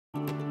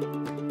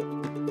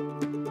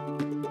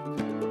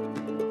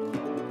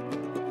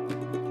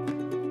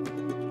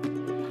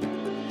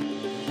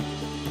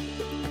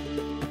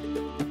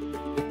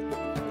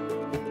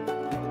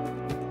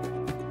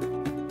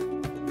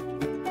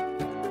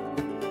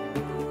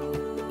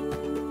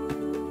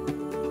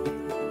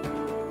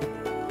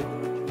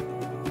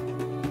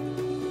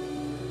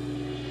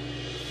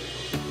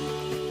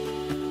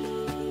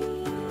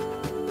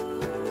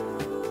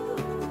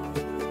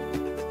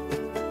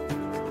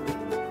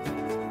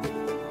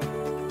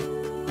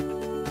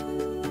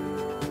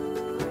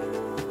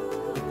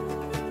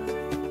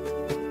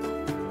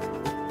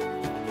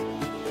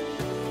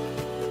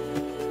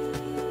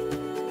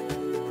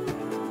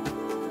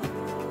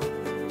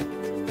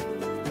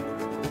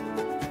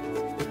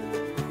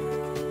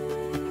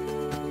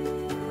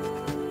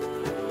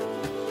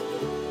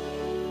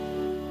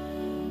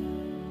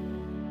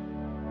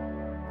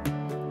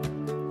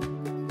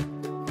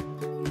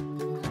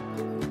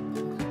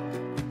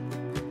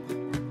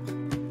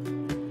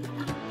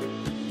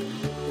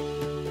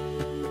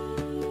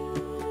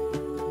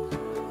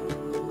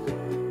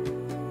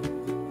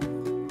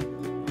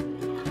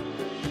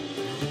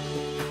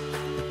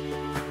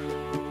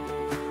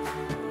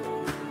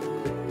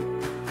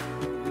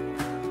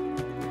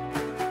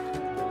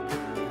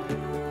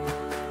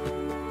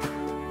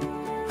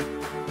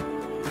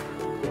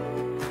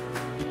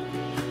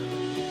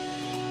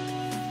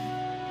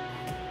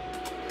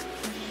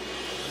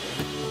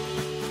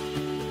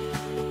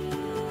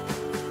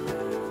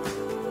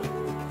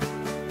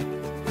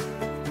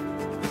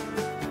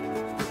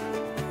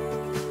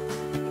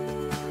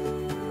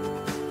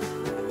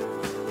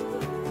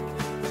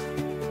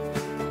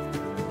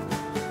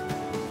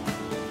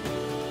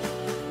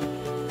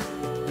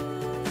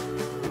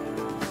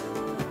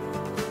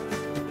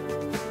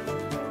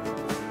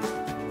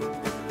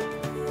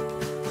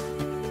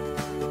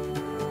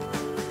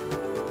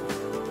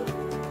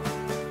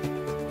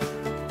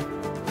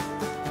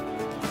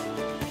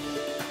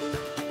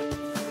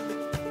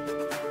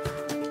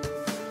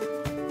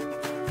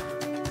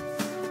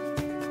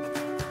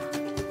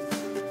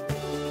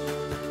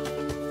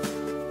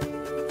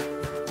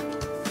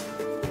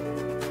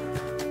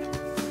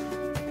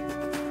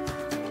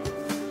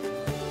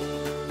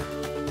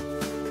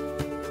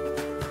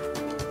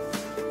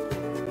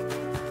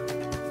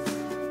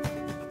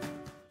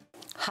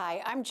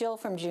Hi, I'm Jill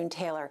from June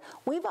Taylor.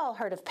 We've all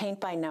heard of paint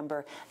by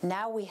number.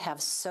 Now we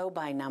have sew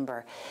by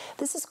number.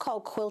 This is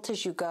called Quilt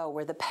As You Go,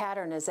 where the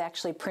pattern is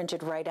actually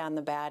printed right on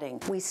the batting.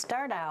 We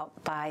start out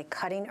by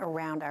cutting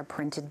around our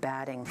printed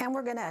batting, and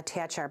we're going to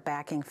attach our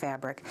backing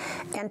fabric.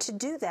 And to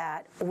do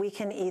that, we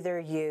can either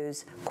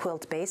use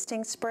quilt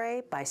basting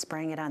spray by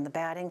spraying it on the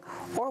batting,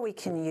 or we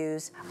can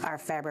use our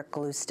fabric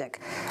glue stick.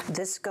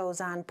 This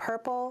goes on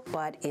purple,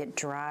 but it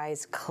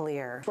dries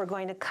clear. We're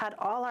going to cut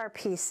all our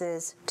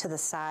pieces to the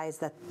size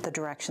that the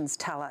directions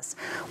tell us.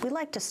 We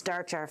like to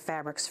starch our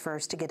fabrics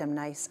first to get them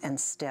nice and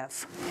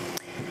stiff.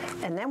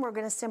 And then we're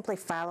going to simply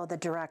follow the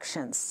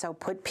directions. So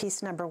put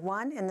piece number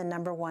 1 in the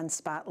number 1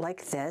 spot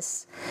like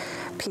this.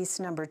 Piece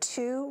number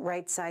 2,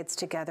 right sides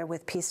together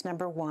with piece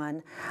number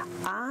 1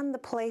 on the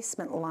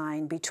placement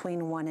line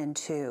between 1 and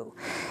 2.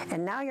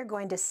 And now you're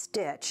going to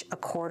stitch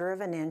 1/4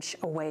 of an inch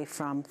away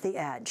from the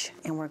edge.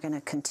 And we're going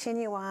to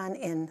continue on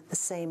in the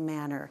same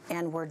manner.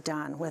 And we're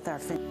done with our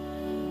finish.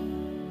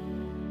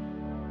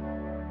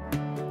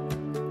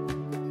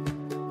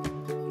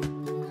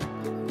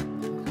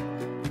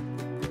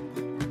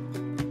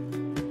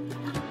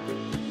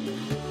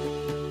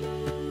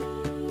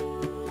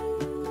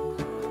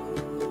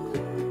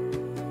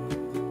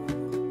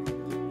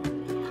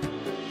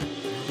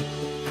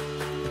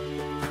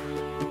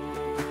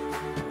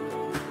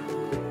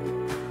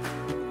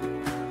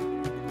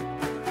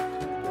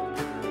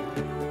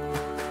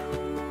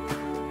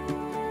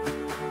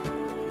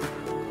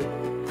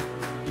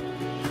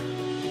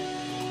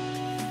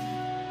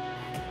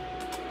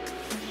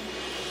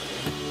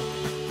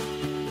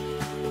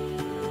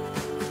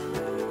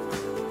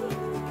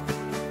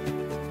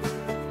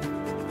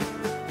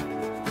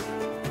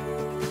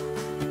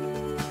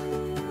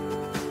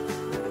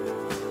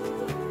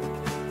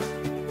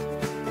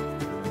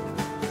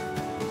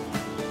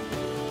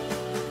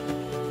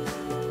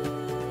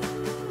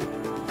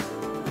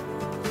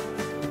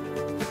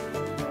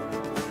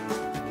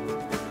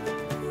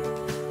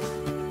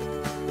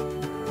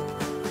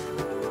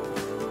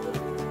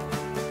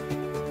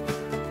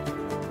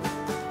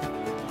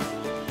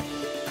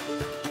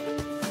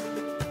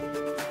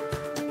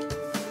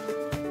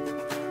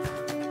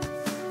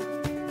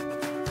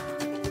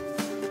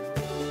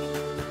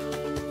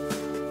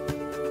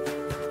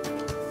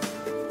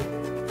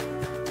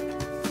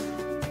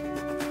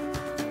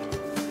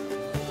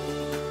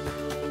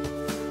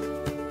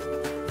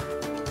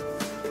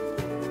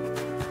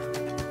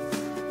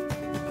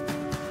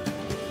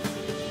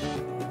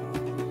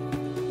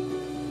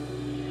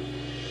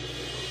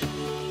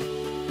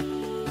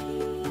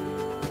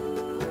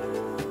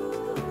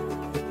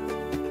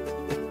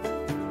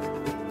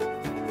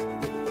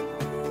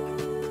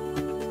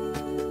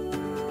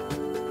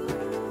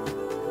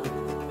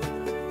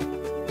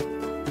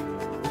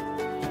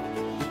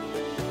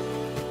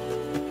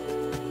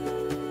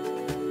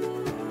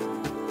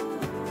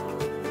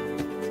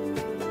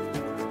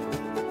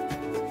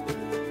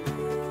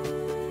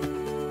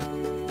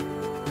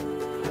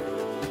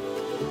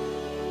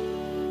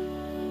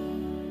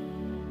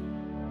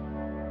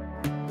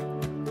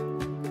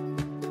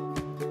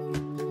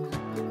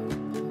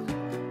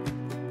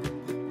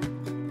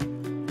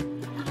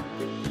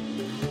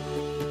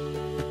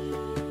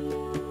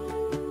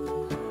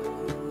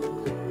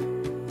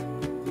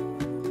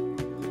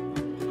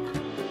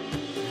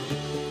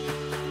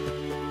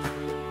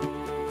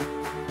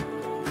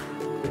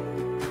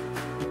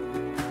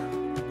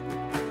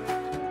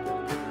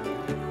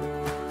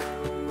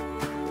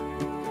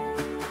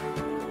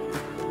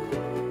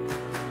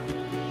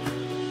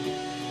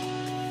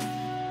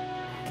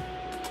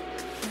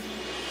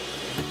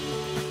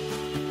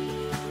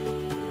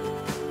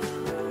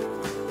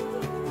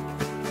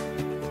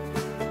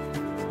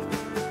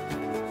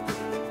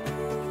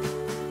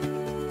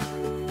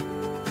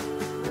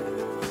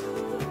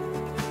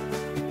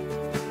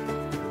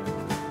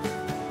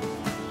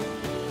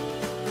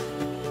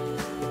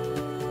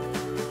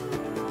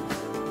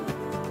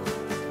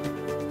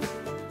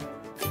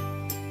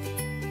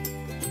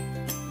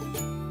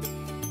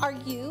 Are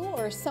you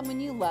or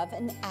someone you love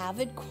an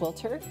avid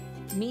quilter?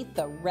 Meet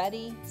the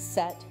Ready,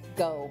 Set,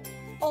 Go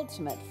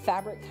Ultimate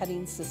Fabric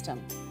Cutting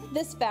System.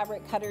 This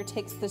fabric cutter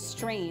takes the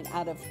strain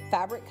out of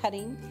fabric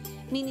cutting,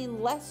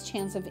 meaning less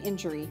chance of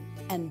injury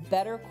and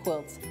better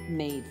quilts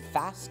made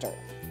faster.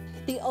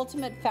 The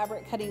Ultimate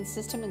Fabric Cutting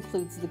System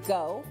includes the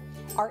Go,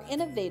 our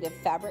innovative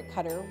fabric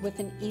cutter with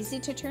an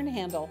easy-to-turn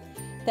handle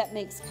that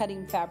makes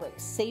cutting fabric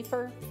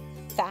safer,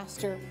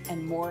 faster,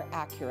 and more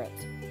accurate.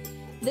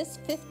 This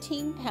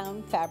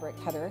 15-pound fabric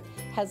cutter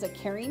has a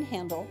carrying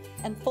handle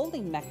and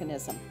folding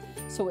mechanism,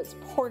 so it's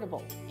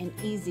portable and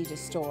easy to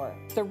store.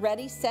 The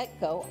Ready,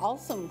 Set, Go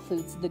also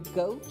includes the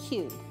Go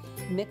Cube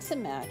Mix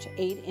and Match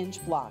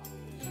 8-inch block,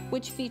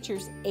 which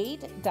features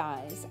 8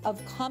 dies of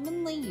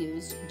commonly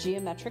used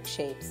geometric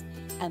shapes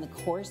and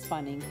the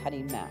corresponding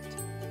cutting mat.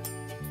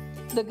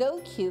 The Go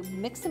Cube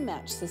Mix and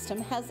Match system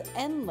has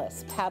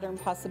endless pattern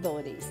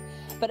possibilities,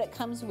 but it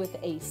comes with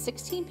a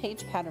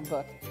 16-page pattern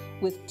book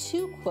with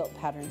 2 quilt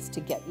patterns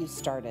to get you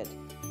started.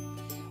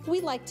 We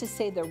like to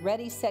say the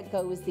Ready, Set,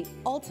 Go is the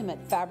ultimate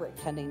fabric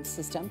cutting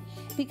system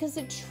because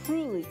it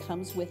truly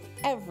comes with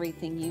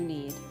everything you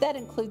need. That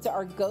includes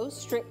our Go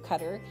Strip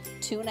Cutter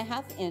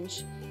 2.5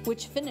 inch,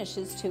 which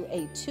finishes to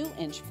a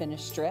 2-inch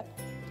finish strip,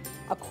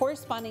 a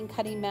corresponding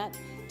cutting mat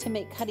to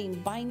make cutting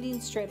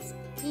binding strips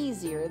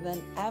easier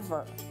than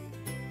ever.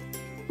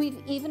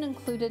 We've even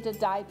included a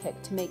die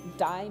pick to make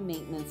die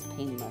maintenance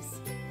painless.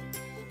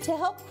 To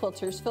help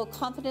quilters feel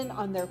confident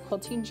on their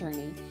quilting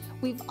journey,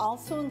 we've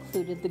also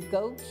included the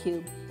Go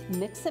Cube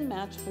Mix and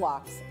Match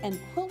Blocks and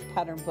Quilt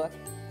Pattern Book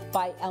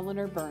by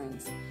Eleanor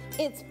Burns.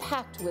 It's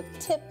packed with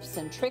tips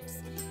and tricks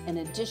in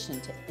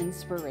addition to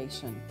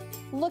inspiration.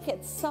 Look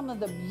at some of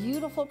the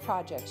beautiful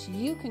projects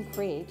you can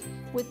create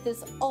with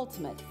this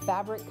ultimate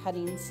fabric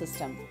cutting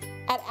system.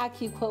 At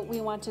AccuQuilt,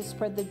 we want to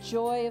spread the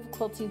joy of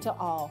quilting to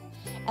all,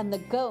 and the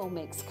Go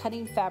makes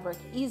cutting fabric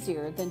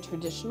easier than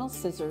traditional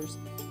scissors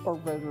or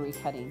rotary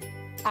cutting.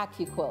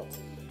 AccuQuilt,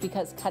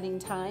 because cutting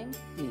time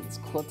means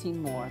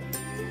quilting more.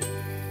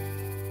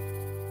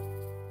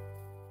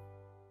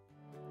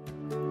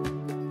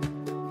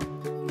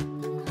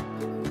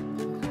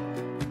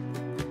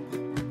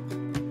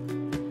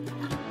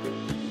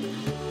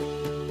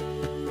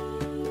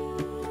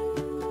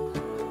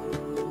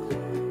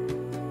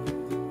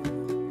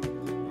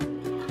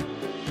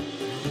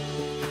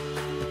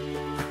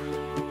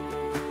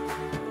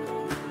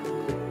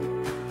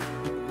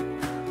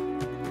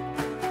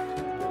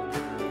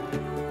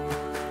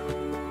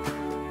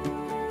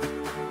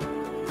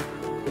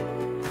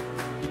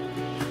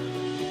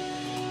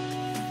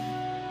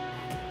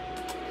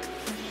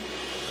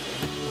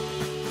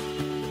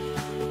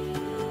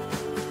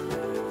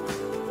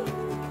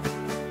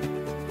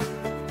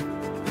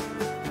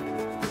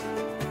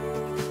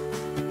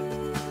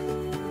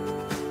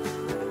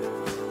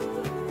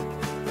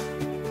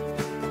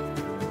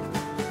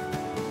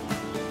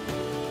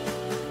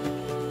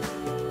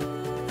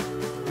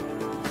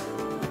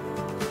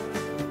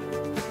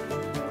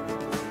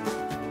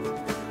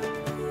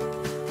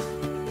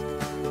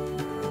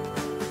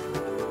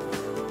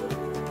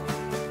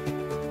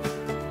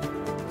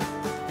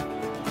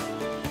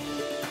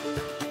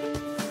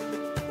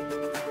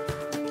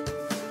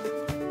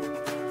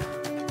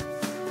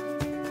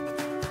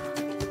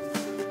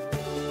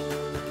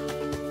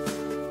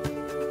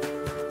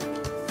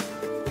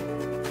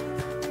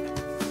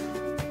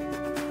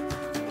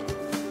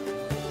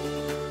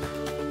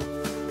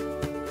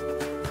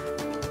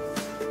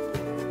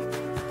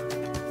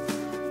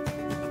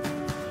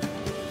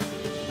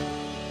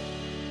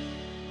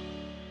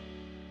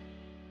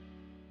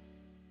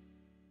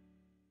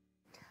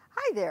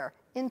 Hi there.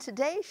 In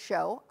today's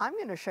show, I'm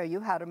going to show you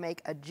how to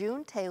make a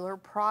June Taylor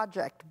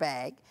project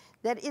bag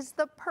that is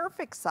the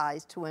perfect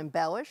size to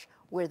embellish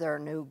with our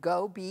new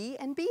Go Bee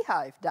and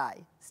Beehive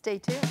die. Stay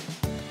tuned.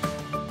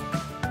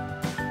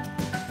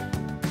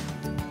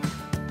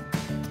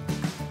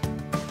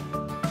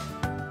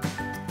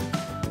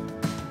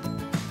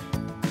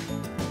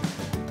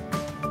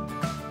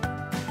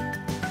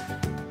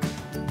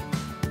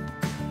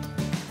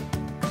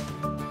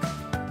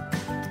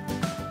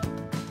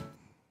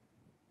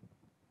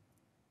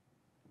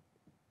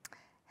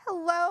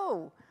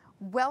 Hello,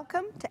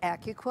 welcome to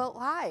AccuQuilt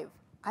Live.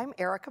 I'm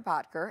Erica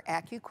Botker,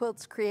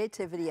 AccuQuilt's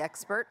creativity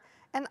expert,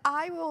 and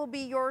I will be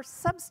your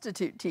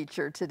substitute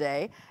teacher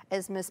today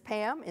as Miss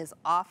Pam is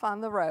off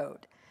on the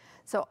road.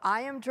 So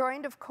I am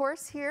joined, of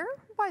course, here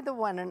by the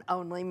one and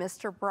only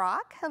Mr.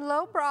 Brock.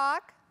 Hello,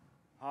 Brock.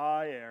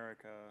 Hi,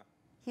 Erica.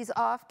 He's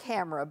off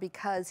camera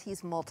because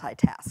he's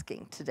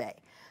multitasking today.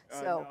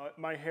 No,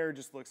 my hair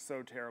just looks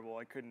so terrible.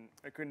 I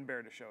couldn't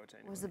bear to show it to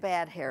anyone. It was a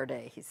bad hair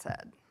day, he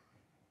said.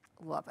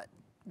 Love it.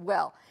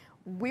 Well,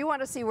 we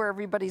want to see where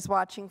everybody's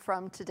watching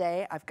from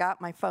today. I've got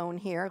my phone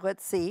here.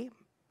 Let's see.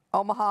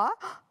 Omaha.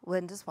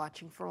 Linda's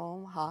watching from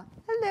Omaha.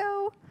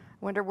 Hello.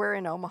 Wonder where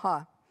in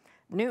Omaha.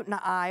 Newton,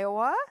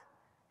 Iowa.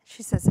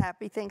 She says,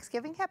 Happy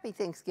Thanksgiving. Happy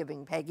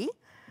Thanksgiving, Peggy.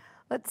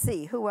 Let's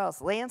see. Who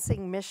else?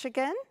 Lansing,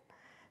 Michigan.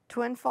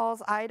 Twin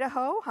Falls,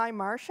 Idaho. Hi,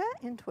 Marcia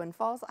in Twin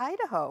Falls,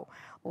 Idaho.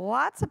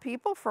 Lots of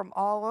people from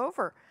all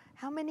over.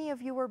 How many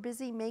of you are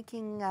busy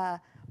making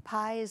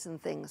pies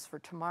and things for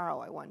tomorrow,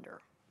 I wonder?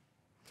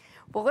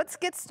 Well, let's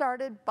get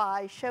started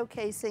by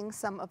showcasing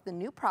some of the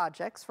new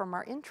projects from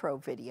our intro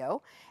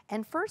video.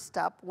 And first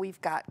up, we've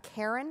got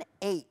Karen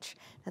H.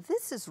 Now,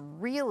 this is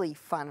really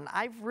fun, and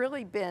I've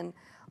really been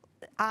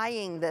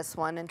eyeing this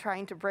one and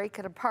trying to break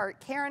it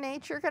apart. Karen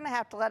H., you're going to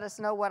have to let us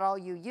know what all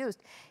you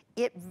used.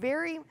 It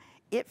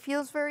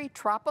feels very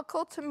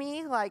tropical to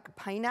me, like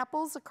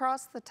pineapples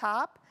across the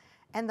top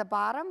and the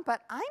bottom,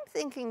 but I'm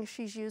thinking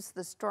she's used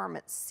the Storm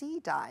at Sea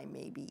dye,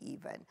 maybe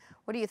even.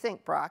 What do you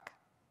think, Brock?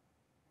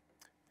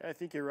 I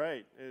think you're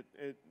right.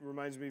 It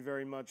reminds me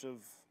very much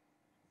of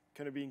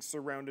kind of being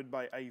surrounded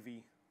by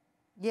ivy.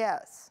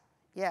 Yes,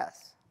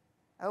 yes.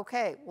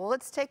 Okay, well,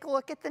 let's take a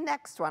look at the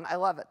next one. I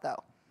love it,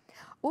 though.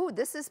 Ooh,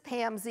 this is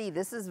Pam Z.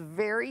 This is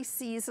very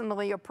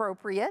seasonally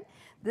appropriate.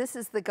 This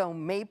is the Go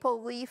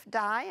Maple Leaf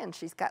die, and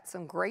she's got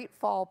some great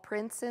fall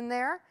prints in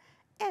there.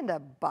 and a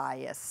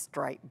bias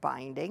stripe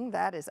binding.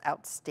 That is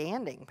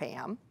outstanding,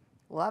 Pam.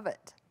 Love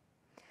it.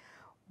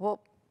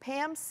 Well,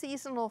 Pam's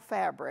seasonal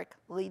fabric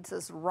leads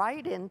us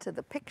right into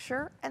the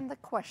picture and the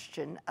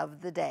question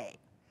of the day.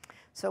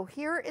 So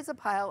here is a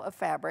pile of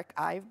fabric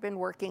I've been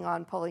working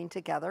on pulling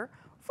together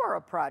for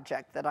a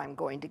project that I'm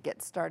going to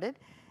get started.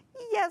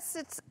 Yes,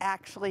 it's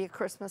actually a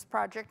Christmas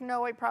project.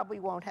 No, I probably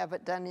won't have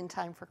it done in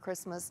time for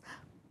Christmas,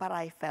 but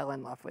I fell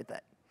in love with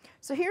it.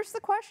 So here's the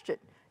question.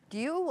 Do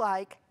you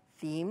like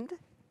themed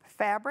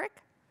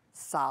fabric,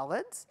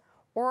 solids,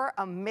 or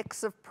a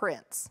mix of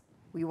prints?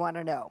 We want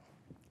to know.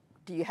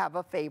 Do you have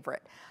a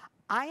favorite?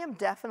 I am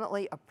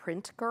definitely a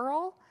print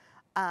girl.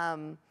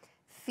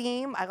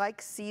 Theme, I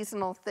like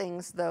seasonal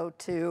things though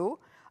too,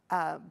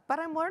 but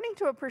I'm learning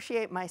to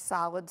appreciate my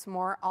solids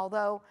more,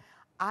 although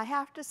I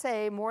have to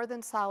say more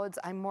than solids,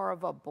 I'm more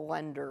of a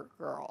blender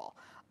girl.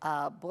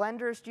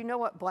 Blenders, do you know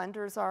what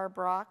blenders are,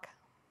 Brock?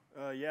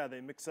 Yeah,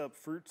 they mix up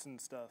fruits and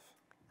stuff.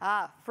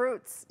 Ah,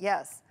 fruits,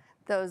 yes.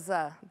 Those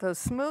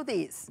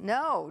smoothies.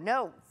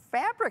 No,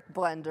 fabric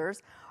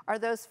blenders are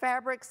those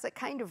fabrics that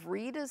kind of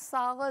read as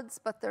solids,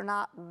 but they're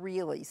not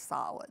really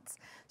solids.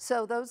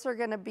 So those are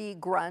gonna be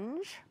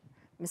grunge.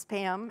 Miss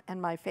Pam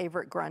and my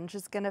favorite grunge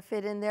is gonna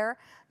fit in there.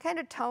 Kind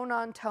of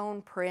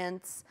tone-on-tone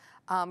prints,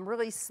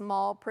 really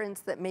small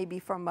prints that maybe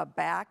from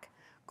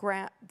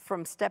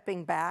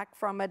stepping back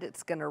from it,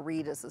 it's gonna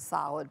read as a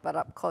solid, but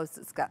up close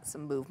it's got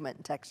some movement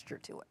and texture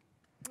to it.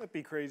 It'd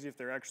be crazy if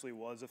there actually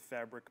was a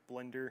fabric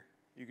blender.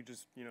 You could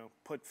just,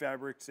 put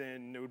fabrics in,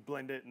 and it would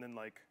blend it, and then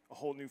like a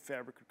whole new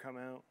fabric would come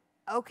out.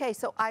 Okay,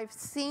 so I've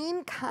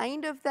seen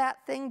kind of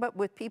that thing, but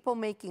with people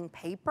making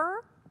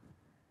paper.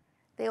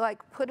 They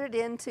like put it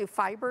into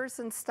fibers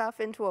and stuff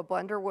into a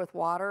blender with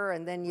water,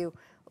 and then you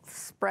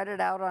spread it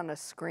out on a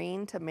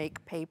screen to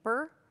make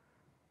paper.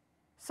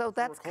 So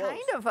that's kind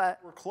of a...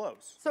 We're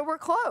close. So we're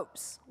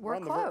close. We're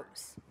on the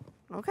close.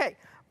 Okay.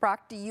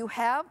 Brock, do you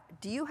have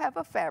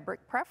a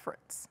fabric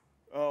preference?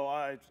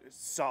 Oh,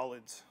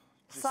 solids.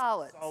 Just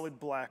Solids. Solid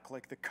black,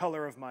 like the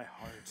color of my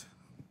heart.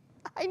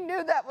 I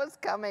knew that was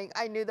coming.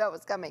 I knew that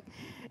was coming.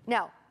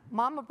 Now,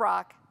 Mama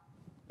Brock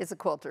is a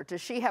quilter. Does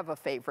she have a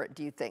favorite,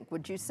 do you think?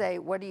 Would you say,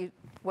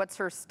 what's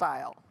her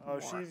style? Oh,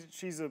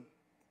 she's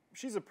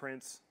a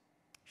prince.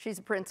 She's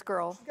a prince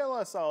girl? She's got a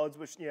lot of solids,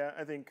 but yeah,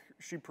 I think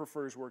she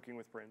prefers working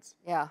with prints.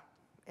 Yeah.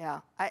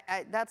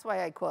 That's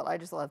why I quilt. I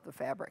just love the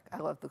fabric. I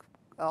love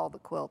all the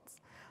quilts,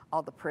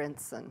 all the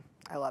prints, and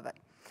I love it.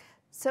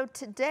 So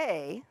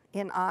today,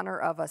 in honor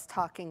of us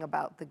talking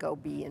about the Go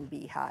Bee and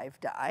Beehive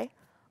die,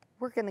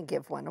 we're gonna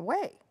give one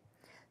away.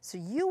 So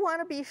you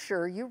wanna be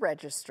sure you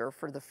register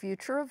for the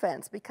future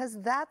events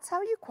because that's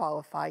how you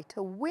qualify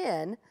to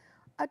win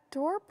a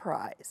door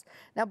prize.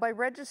 Now by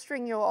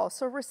registering, you'll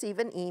also receive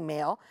an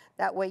email.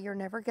 That way you're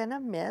never gonna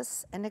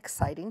miss an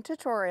exciting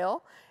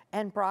tutorial,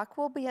 and Brock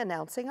will be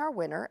announcing our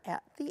winner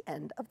at the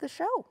end of the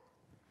show.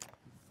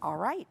 All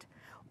right,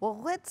 well,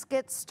 let's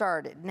get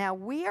started. Now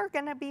we are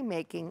gonna be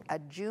making a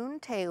June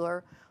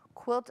Taylor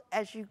Quilt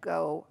As You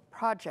Go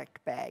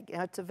project bag.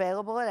 Now it's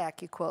available at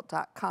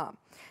AccuQuilt.com.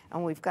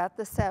 And we've got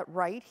the set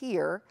right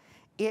here.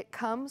 It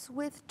comes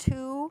with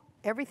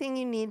everything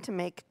you need to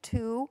make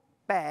 2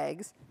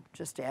 bags,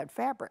 just add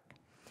fabric.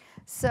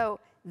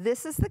 So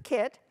this is the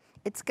kit.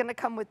 It's gonna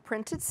come with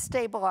printed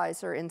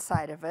stabilizer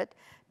inside of it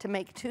to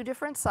make 2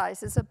 different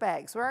sizes of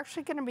bags. We're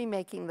actually gonna be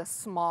making the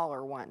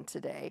smaller one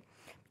today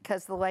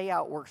because the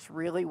layout works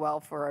really well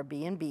for a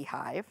bee and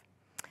beehive.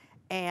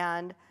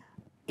 And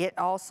it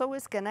also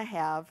is gonna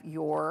have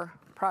your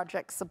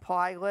project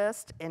supply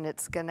list, and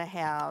it's gonna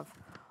have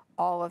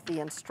all of the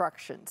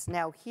instructions.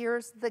 Now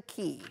here's the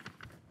key.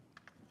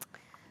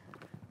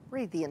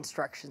 Read the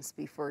instructions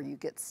before you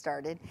get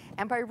started.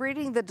 And by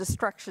reading the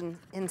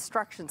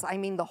instructions, I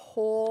mean the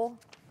whole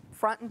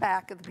front and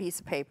back of the piece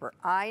of paper.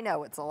 I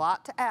know it's a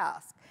lot to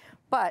ask,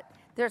 but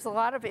there's a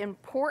lot of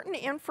important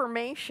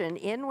information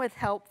in with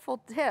helpful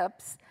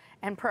tips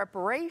and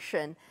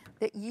preparation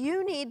that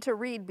you need to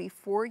read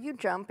before you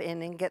jump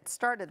in and get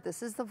started.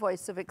 This is the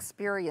voice of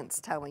experience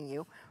telling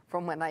you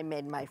from when I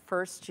made my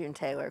first June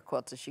Taylor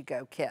Quilt As You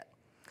Go kit.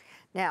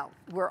 Now,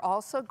 we're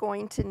also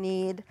going to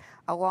need,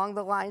 along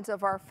the lines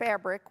of our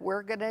fabric,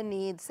 we're gonna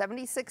need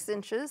 76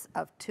 inches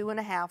of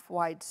 2.5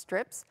 wide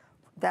strips.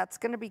 That's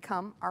gonna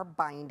become our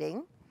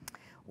binding.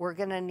 We're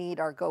gonna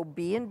need our Go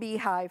Bee and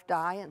Beehive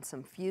die and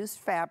some fused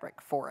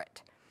fabric for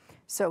it.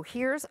 So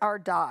here's our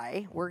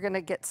die. We're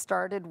gonna get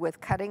started with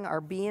cutting our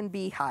bee and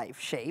beehive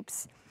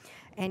shapes.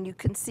 And you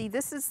can see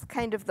this is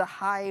kind of the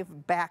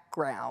hive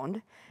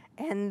background.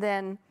 And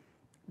then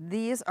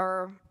these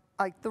are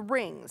like the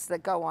rings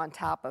that go on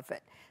top of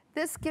it.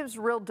 This gives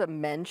real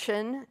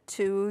dimension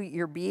to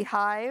your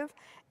beehive,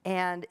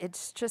 and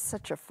it's just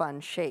such a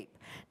fun shape.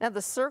 Now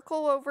the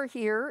circle over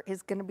here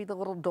is gonna be the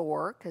little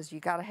door, because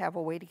you gotta have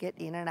a way to get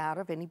in and out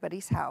of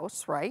anybody's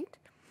house, right?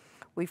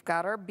 We've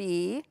got our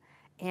bee,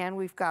 and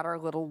we've got our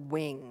little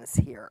wings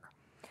here.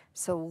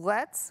 So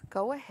let's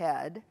go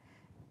ahead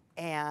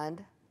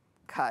and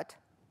cut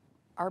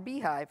our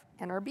beehive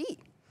and our bee.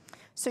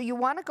 So you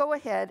want to go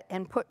ahead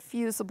and put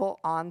fusible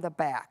on the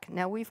back.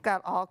 Now we've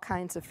got all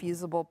kinds of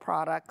fusible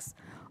products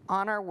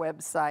on our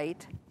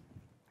website.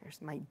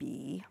 There's my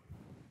bee.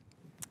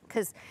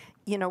 Because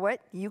you know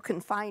what? You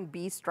can find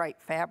bee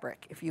stripe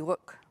fabric if you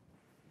look.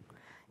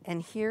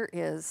 And here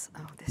is,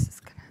 oh, this is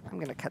gonna, I'm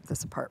gonna cut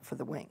this apart for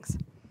the wings.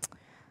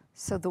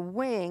 So the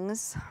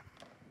wings,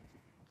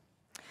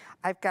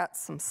 I've got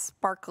some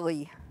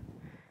sparkly,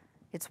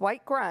 it's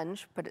white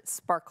grunge, but it's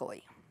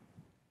sparkly.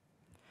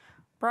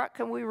 Brock,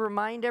 can we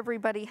remind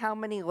everybody how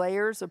many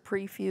layers of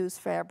pre-fused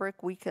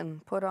fabric we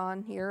can put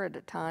on here at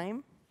a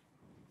time?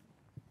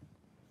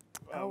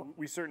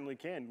 We certainly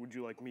can. Would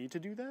you like me to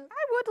do that?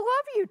 I would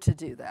love you to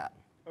do that.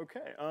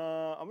 Okay,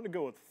 I'm gonna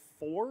go with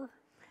 4.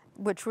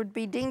 Which would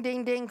be ding,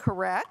 ding, ding,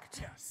 correct?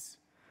 Yes,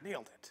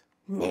 nailed it.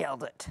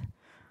 Nailed it.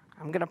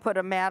 I'm gonna put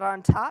a mat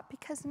on top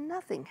because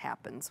nothing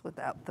happens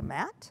without the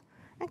mat,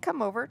 and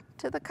come over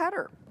to the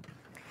cutter.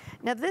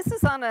 Now this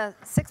is on a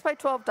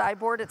 6x12 die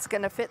board. It's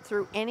gonna fit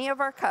through any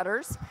of our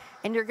cutters,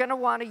 and you're gonna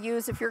wanna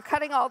use, if you're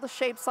cutting all the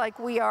shapes like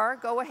we are,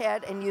 go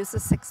ahead and use a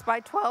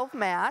 6x12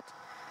 mat.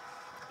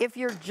 If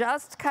you're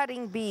just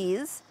cutting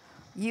bees,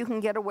 you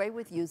can get away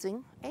with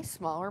using a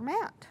smaller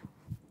mat.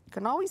 You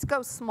can always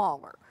go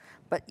smaller,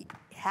 but it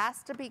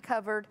has to be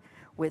covered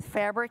with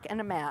fabric and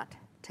a mat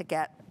to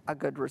get a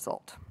good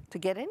result, to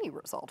get any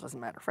result, as a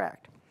matter of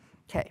fact.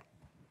 Okay,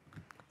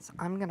 so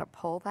I'm gonna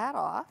pull that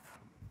off.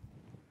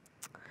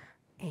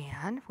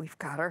 And we've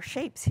got our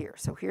shapes here.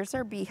 So here's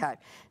our beehive.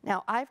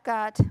 Now I've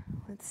got,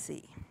 let's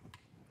see,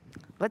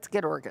 let's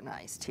get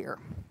organized here.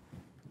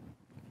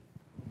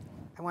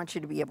 I want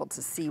you to be able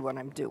to see what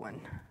I'm doing.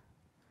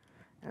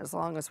 And as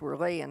long as we're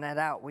laying that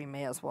out, we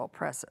may as well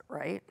press it,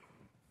 right?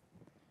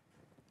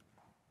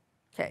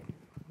 Okay,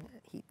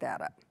 heat that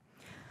up.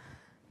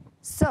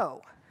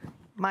 So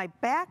my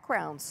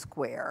background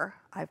square,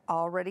 I've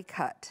already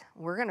cut.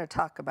 We're gonna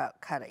talk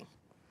about cutting.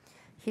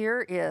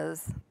 Here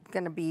is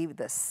gonna be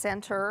the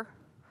center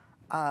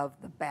of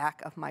the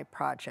back of my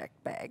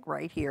project bag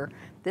right here.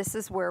 This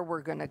is where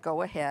we're gonna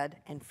go ahead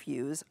and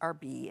fuse our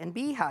bee and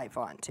beehive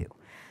onto.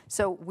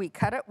 So we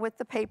cut it with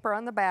the paper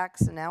on the back,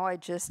 so now I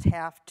just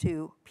have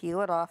to peel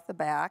it off the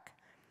back.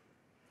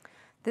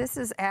 This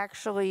is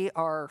actually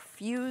our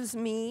Fuse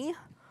Me,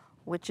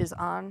 which is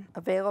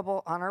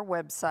available on our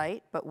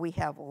website, but we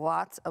have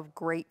lots of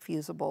great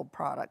fusible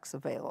products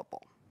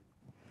available.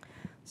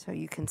 So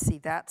you can see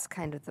that's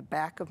kind of the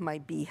back of my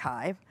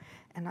beehive,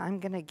 and I'm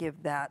gonna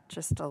give that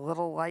just a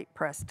little light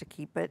press to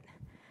keep it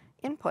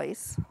in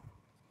place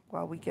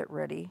while we get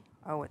ready.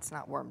 Oh, it's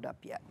not warmed up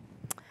yet.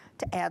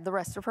 To add the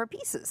rest of our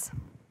pieces.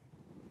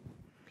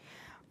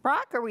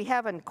 Brock, are we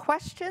having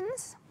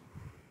questions?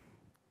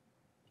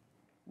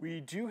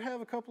 We do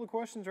have a couple of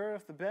questions right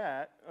off the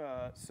bat.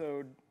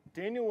 So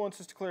Daniel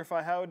wants us to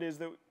clarify how it is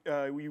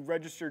that we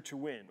register to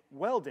win.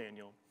 Well,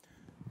 Daniel,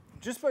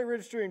 just by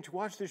registering to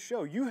watch this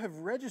show, you have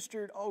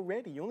registered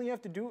already. You only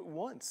have to do it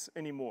once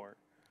anymore.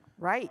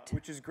 Right.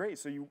 Which is great.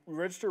 So you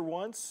register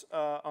once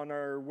on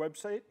our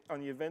website,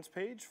 on the events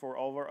page for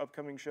all of our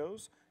upcoming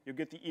shows. You'll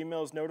get the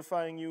emails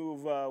notifying you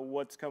of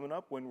what's coming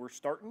up when we're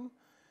starting.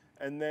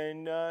 And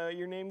then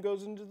your name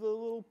goes into the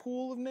little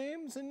pool of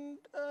names, and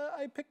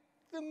I pick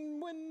them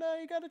when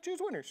I gotta choose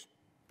winners.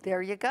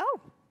 There you go.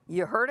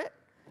 You heard it.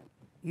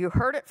 You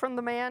heard it from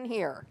the man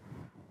here.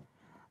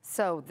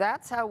 So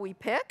that's how we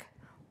pick.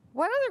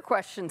 What other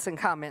questions and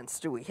comments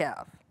do we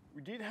have?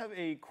 We did have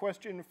a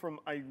question from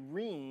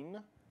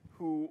Irene,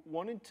 who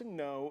wanted to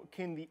know,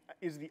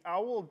 is the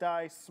owl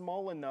die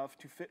small enough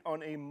to fit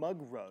on a mug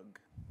rug?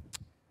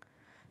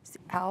 Is the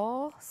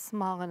owl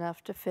small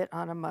enough to fit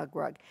on a mug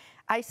rug?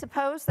 I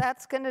suppose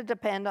that's going to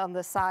depend on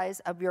the size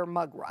of your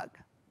mug rug.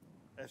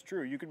 That's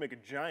true. You could make a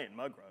giant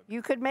mug rug.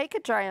 You could make a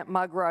giant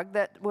mug rug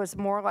that was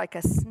more like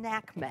a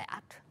snack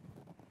mat.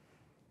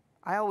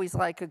 I always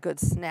like a good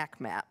snack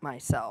mat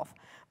myself.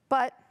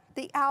 But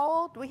the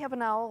owl, do we have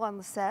an owl on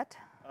the set?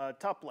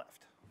 Top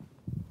left.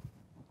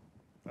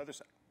 Other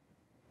side.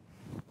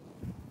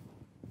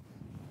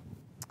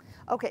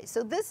 Okay,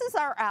 so this is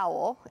our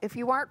owl. If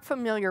you aren't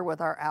familiar with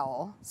our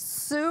owl,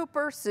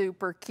 super,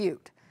 super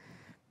cute.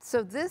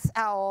 So this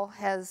owl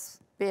has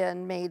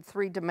been made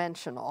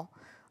three-dimensional.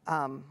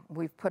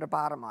 We've put a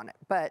bottom on it.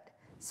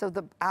 So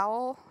the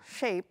owl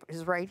shape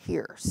is right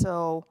here.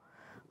 So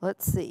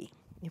let's see.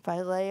 If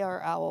I lay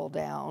our owl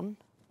down,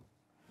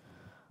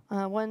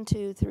 1,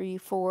 2, 3,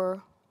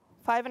 4,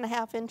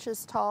 5.5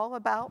 inches tall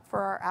about for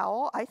our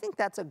owl. I think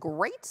that's a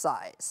great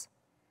size.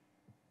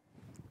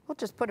 We'll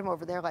just put him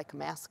over there like a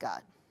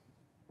mascot.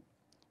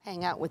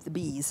 Hang out with the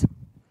bees.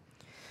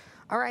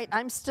 All right,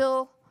 I'm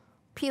still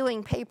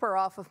peeling paper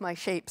off of my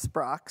shapes,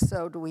 Brock.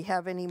 So do we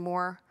have any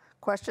more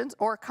questions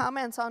or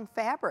comments on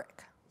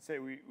fabric? Say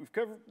we've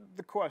covered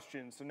the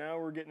questions, so now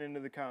we're getting into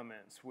the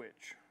comments,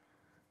 which,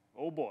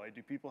 oh boy,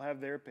 do people have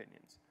their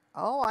opinions.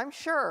 Oh, I'm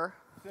sure.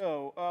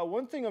 So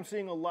one thing I'm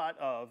seeing a lot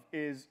of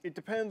is it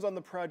depends on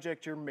the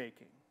project you're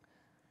making.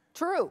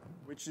 True.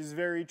 Which is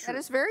very true. That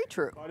is very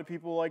true. A lot of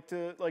people like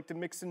to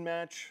mix and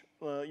match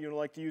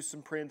like to use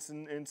some prints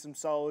and some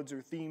solids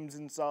or themes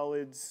in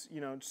solids.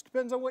 You know, it just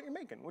depends on what you're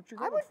making, what you're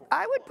going for.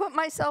 I would put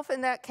myself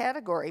in that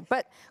category,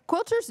 but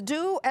quilters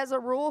do, as a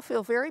rule,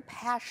 feel very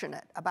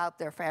passionate about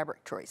their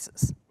fabric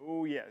choices.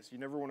 Oh yes, you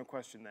never want to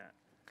question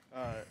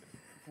that.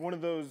 One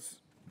of those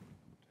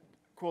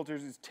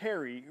quilters is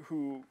Terry,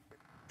 who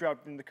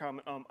dropped in the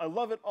comment, I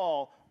love it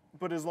all,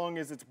 but as long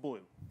as it's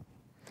blue.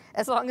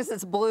 As long as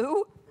it's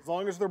blue? As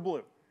long as they're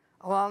blue.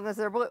 As long as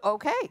they're blue.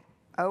 Okay,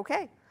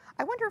 okay.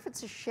 I wonder if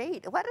it's a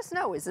shade. Let us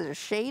know. Is it a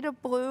shade of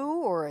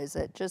blue or is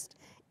it just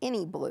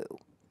any blue?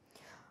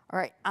 All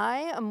right,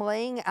 I am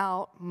laying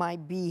out my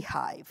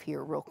beehive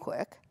here real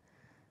quick.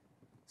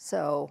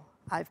 So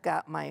I've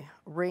got my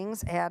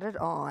rings added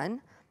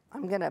on.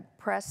 I'm gonna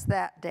press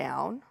that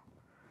down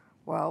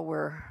while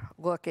we're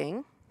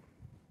looking.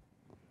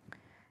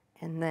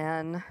 And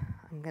then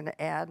I'm gonna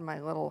add my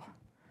little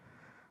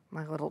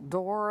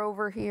door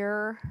over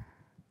here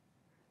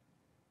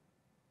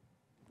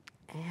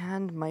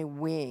and my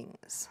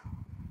wings.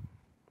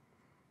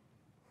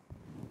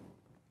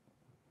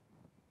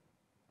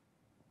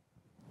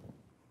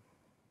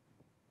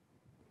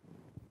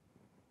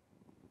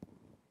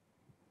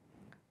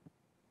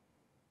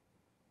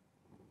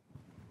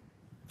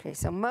 Okay,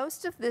 so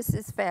most of this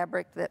is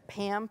fabric that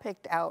Pam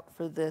picked out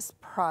for this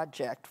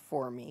project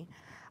for me.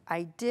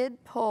 I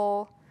did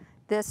pull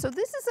this, so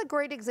this is a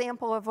great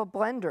example of a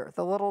blender,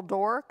 the little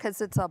door,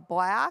 because it's a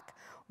black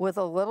with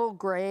a little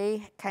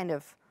gray kind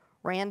of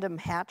random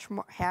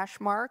hash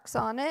marks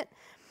on it.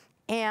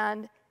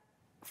 And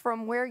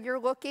from where you're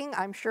looking,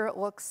 I'm sure it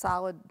looks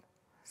solid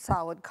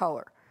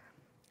color.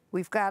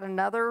 We've got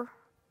another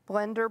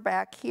blender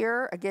back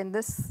here. Again,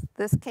 this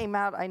came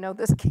out, I know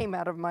this came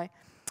out of my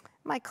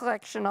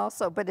collection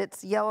also, but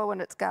it's yellow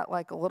and it's got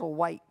like a little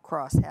white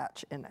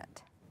crosshatch in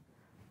it.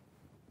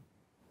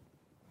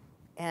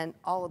 And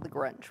all of the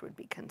grunge would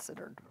be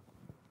considered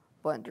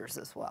blenders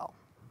as well.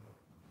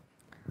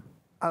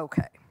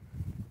 Okay.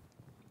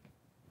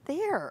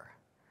 There.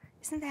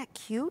 Isn't that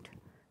cute?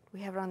 Do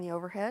we have it on the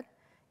overhead?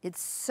 It's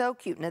so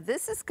cute. Now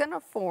this is gonna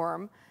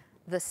form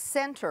the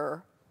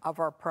center of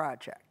our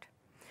project.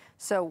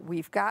 So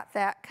we've got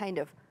that kind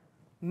of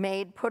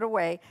made, put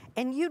away,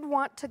 and you'd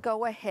want to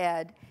go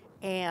ahead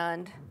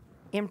and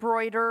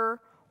embroider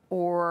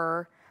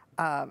or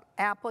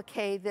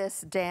applique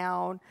this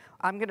down.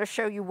 I'm gonna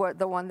show you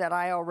the one that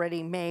I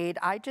already made.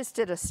 I just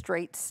did a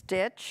straight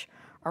stitch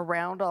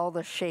around all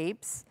the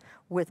shapes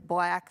with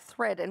black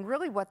thread, and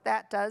really what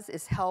that does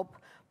is help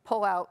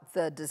pull out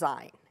the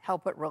design,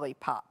 help it really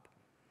pop.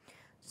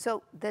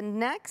 So the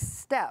next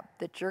step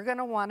that you're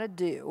gonna wanna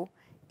do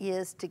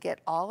is to get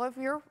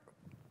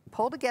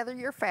pull together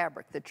your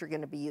fabric that you're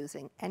gonna be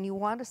using, and you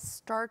wanna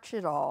starch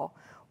it all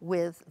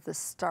with the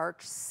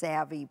Starch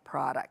Savvy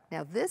product.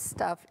 Now this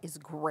stuff is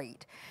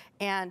great.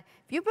 And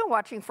if you've been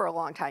watching for a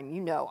long time,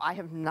 you know I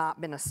have not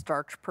been a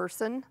starch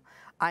person.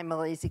 I'm a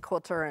lazy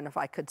quilter, and if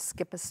I could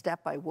skip a step,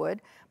 I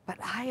would. But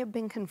I have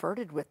been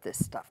converted with this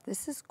stuff.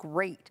 This is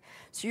great.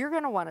 So you're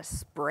gonna wanna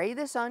spray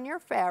this on your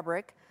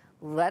fabric,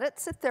 let it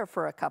sit there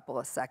for a couple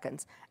of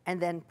seconds,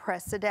 and then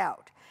press it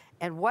out.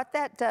 And what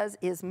that does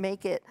is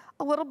make it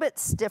a little bit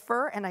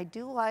stiffer, and I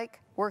do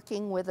like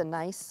working with a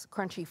nice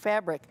crunchy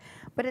fabric,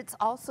 but it's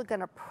also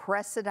gonna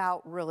press it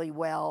out really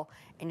well,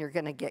 and you're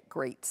gonna get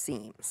great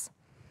seams.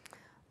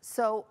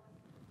 So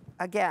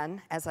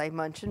again, as I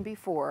mentioned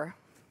before,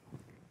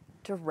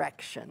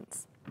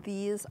 directions.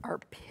 These are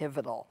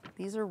pivotal.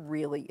 These are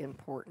really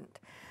important.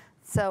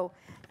 So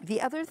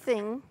the other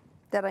thing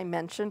that I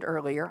mentioned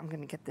earlier, I'm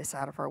gonna get this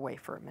out of our way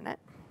for a minute,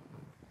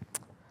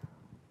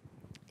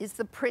 is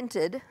the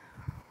printed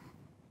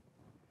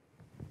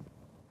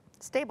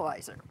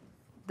stabilizer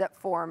that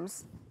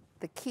forms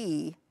the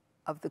key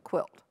of the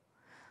quilt.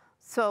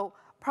 So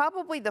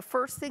probably the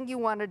first thing you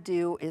want to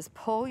do is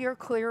pull your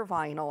clear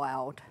vinyl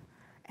out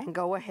and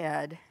go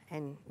ahead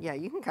and, yeah,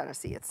 you can kind of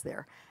see it's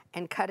there,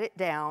 and cut it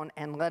down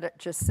and let it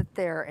just sit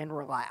there and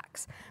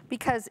relax,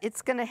 because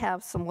it's going to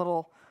have some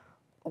little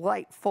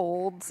light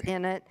folds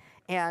in it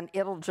and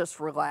it'll just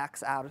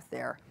relax out of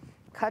there.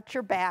 Cut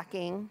your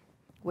backing,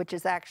 which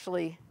is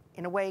actually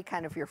in a way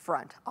kind of your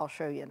front. I'll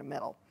show you in the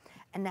middle.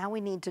 And now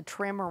we need to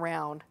trim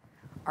around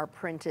our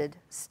printed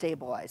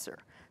stabilizer.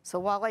 So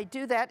while I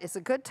do that, it's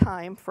a good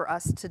time for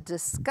us to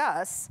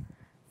discuss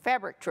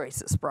fabric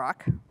choices,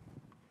 Brock.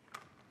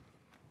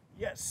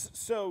 Yes,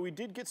 so we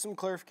did get some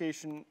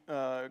clarification,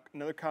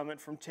 another comment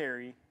from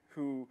Terry,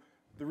 who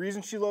the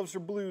reason she loves her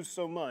blues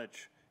so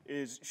much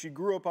is she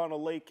grew up on a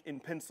lake in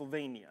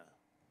Pennsylvania.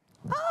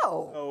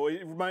 Oh. So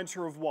it reminds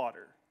her of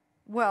water.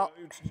 Well,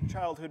 it's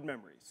childhood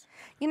memories.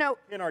 You know,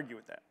 can't argue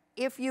with that.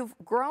 If you've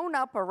grown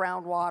up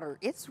around water,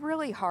 it's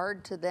really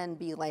hard to then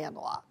be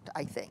landlocked,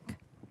 I think.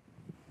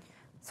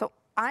 So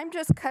I'm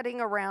just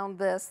cutting around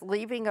this,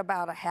 leaving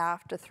about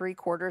 1/2 to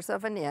 3/4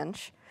 of an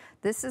inch.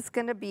 This is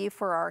gonna be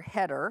for our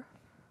header.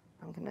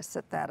 I'm gonna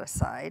set that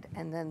aside.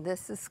 And then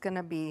this is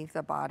gonna be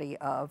the body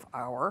of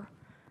our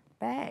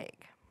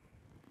bag.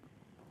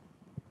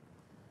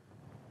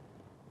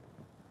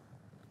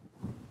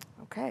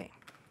 Okay.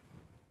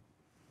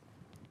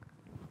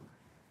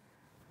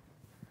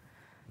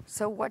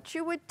 So what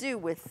you would do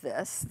with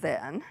this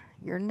then,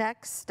 your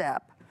next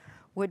step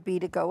would be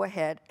to go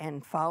ahead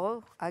and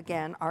follow,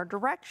 again, our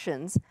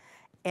directions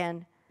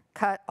and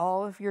cut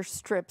all of your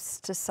strips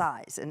to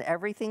size. And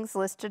everything's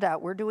listed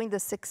out. We're doing the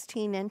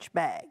 16-inch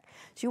bag.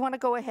 So you want to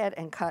go ahead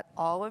and cut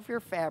all of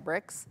your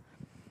fabrics.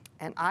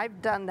 And I've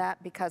done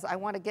that because I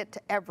want to get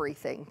to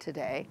everything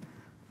today,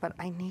 but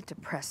I need to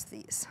press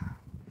these.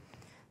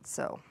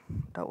 So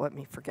don't let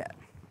me forget.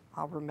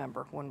 I'll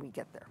remember when we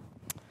get there.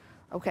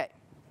 Okay.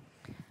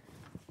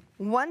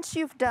 Once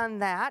you've done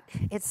that,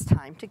 it's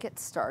time to get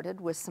started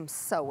with some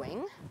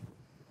sewing.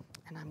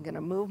 And I'm going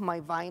to move my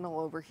vinyl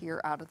over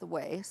here out of the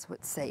way so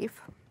it's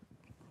safe.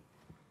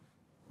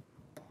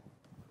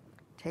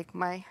 Take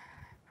my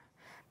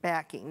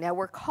backing. Now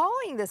we're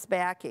calling this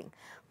backing,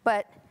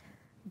 but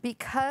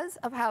because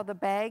of how the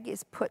bag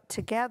is put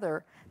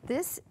together,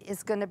 this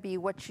is going to be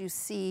what you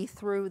see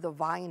through the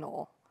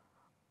vinyl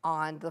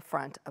on the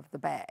front of the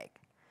bag.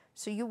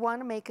 So you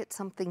want to make it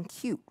something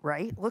cute,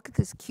 right? Look at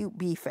this cute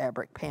bee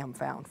fabric Pam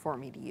found for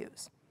me to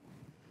use.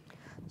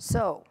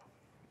 So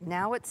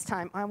now it's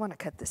time, I want to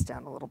cut this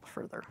down a little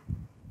further.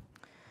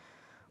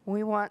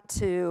 We want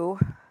to,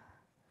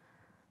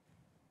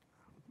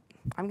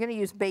 I'm going to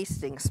use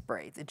basting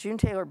spray. The June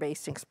Taylor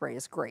basting spray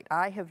is great.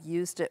 I have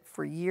used it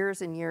for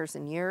years and years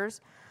and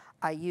years.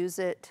 I use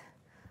it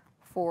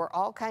for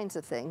all kinds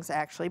of things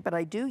actually, but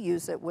I do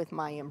use it with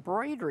my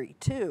embroidery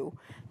too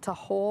to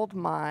hold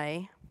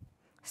my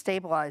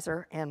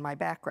stabilizer and my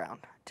background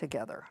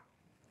together.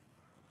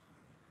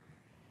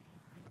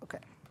 Okay,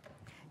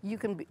 you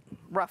can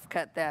rough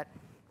cut that,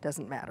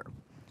 doesn't matter.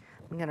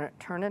 I'm gonna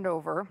turn it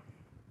over,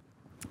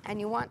 and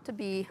you want to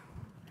be,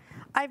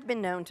 I've been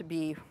known to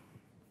be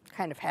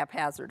kind of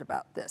haphazard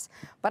about this,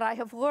 but I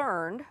have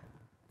learned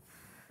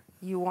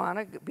you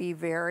wanna be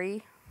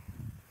very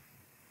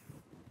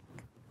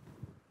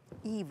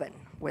even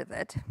with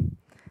it.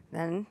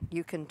 Then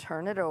you can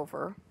turn it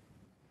over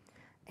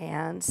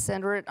and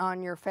center it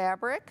on your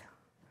fabric.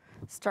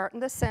 Start in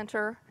the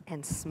center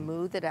and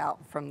smooth it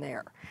out from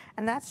there.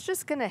 And that's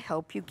just going to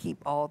help you keep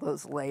all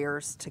those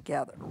layers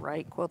together,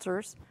 right,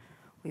 quilters?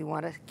 We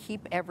want to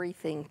keep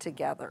everything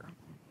together.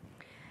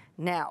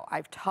 Now,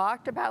 I've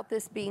talked about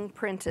this being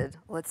printed.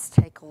 Let's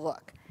take a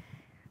look.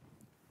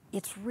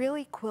 It's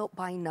really quilt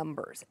by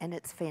numbers, and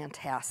it's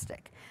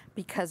fantastic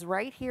because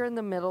right here in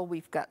the middle,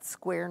 we've got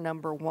square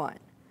number 1.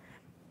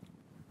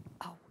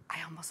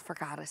 I almost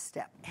forgot a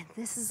step, and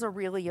this is a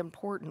really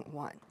important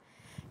one.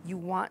 You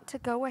want to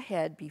go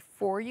ahead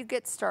before you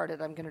get started,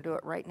 I'm going to do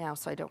it right now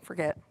so I don't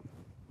forget,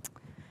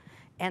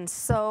 and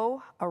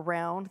sew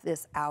around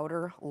this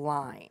outer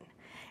line.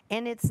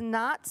 And it's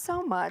not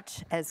so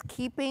much as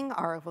keeping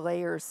our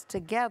layers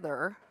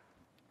together.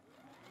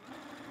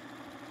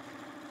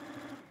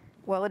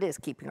 Well, it is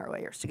keeping our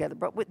layers together,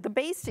 but the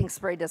basting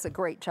spray does a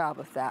great job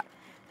of that.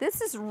 This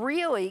is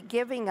really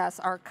giving us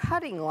our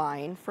cutting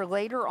line for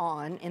later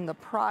on in the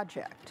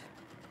project.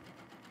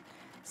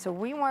 So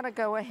we want to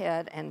go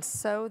ahead and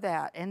sew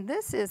that. And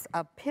this is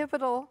a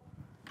pivotal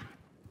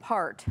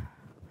part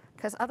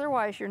because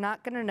otherwise you're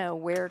not going to know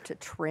where to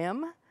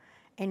trim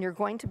and you're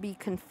going to be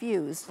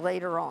confused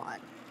later on.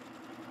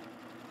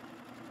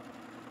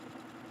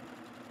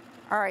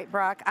 All right,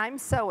 Brock, I'm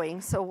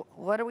sewing, so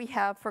what do we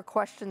have for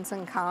questions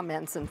and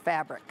comments and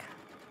fabric?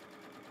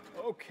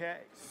 Okay,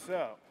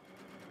 so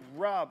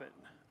Robin,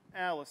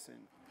 Allison,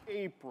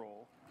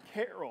 April,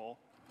 Carol,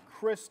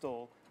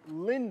 Crystal,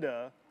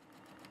 Linda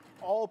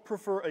all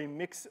prefer a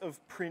mix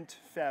of print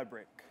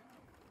fabric.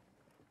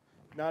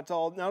 Not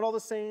all the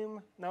same,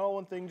 not all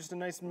one thing, just a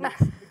nice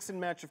mix and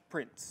match of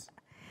prints.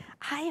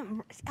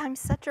 I'm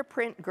such a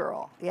print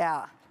girl,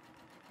 yeah.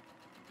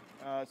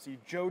 See,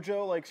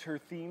 JoJo likes her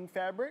theme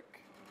fabric.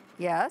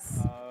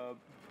 Yes.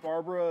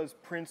 Barbara is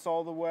prints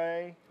all the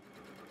way.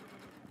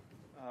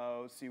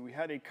 Let's see, we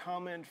had a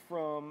comment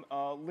from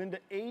Linda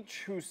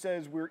H. who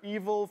says we're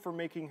evil for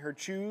making her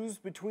choose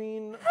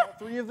between all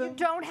 3 of them. You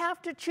don't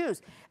have to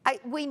choose.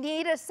 We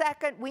need a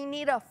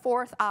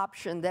 4th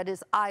option that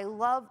is I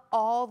love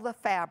all the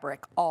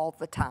fabric all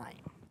the time.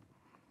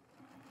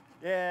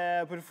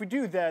 Yeah, but if we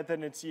do that,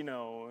 then it's, you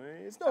know,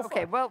 it's no fun.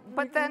 Okay, well,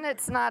 but then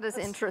it's not as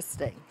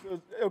interesting.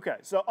 Okay,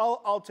 so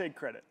I'll take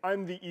credit.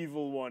 I'm the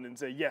evil one and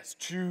say, yes,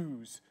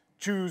 choose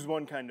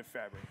one kind of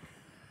fabric.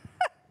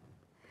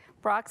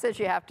 Brock says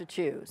you have to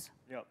choose.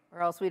 Yep.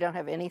 Or else we don't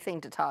have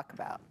anything to talk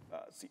about.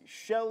 See,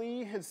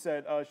 Shelly has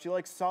said she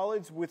likes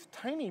solids with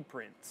tiny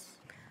prints.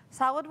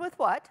 Solid with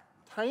what?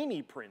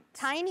 Tiny prints.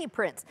 Tiny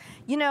prints.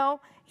 You know,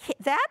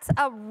 that's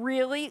a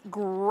really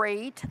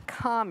great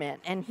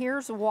comment, and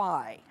here's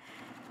why.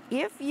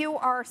 If you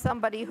are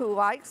somebody who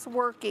likes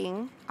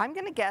working, I'm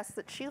going to guess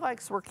that she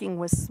likes working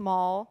with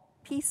small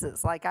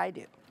pieces like I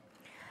do.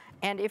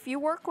 And if you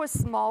work with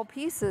small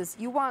pieces,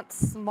 you want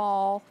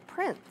small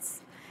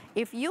prints.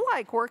 If you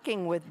like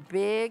working with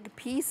big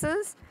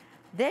pieces,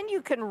 then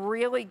you can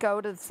really go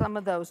to some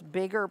of those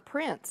bigger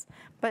prints.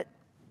 But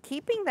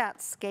keeping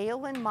that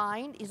scale in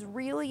mind is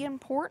really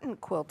important,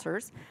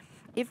 quilters.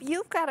 If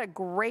you've got a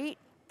great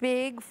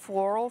big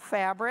floral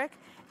fabric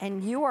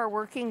and you are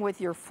working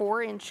with your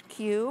 4-inch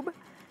cube,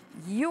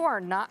 you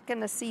are not going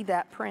to see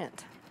that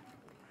print,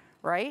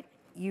 right?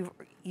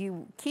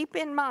 You keep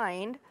in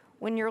mind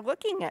when you're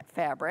looking at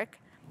fabric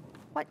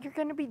what you're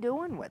going to be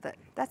doing with it.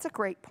 That's a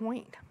great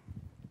point.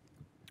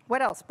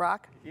 What else,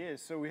 Brock? Yeah,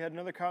 so we had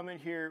another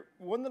comment here,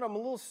 one that I'm a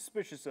little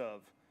suspicious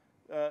of.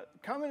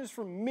 Comment is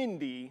from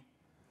Mindy,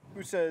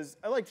 who says,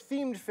 I like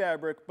themed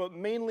fabric, but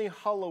mainly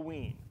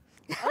Halloween.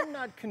 I'm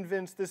not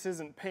convinced this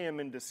isn't Pam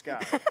in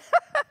disguise.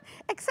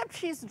 Except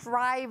she's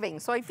driving,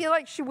 so I feel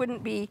like she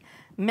wouldn't be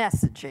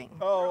messaging.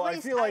 Oh, I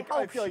feel like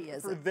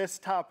isn't. for this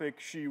topic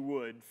she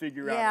would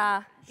figure out.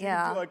 Yeah, She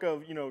yeah. would do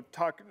like a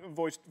talk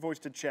voice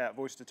to chat,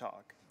 voice to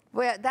talk.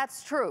 Well,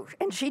 that's true,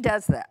 and she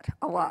does that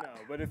a lot. No,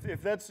 but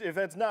if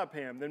that's not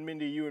Pam, then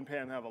Mindy, you and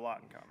Pam have a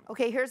lot in common.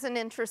 Okay, here's an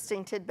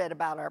interesting tidbit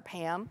about our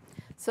Pam.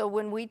 So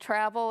when we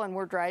travel and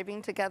we're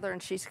driving together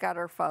and she's got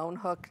her phone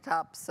hooked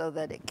up so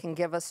that it can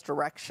give us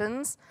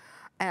directions,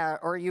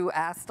 or you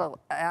ask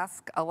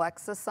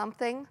Alexa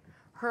something,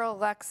 her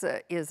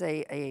Alexa is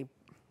a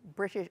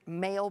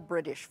male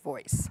British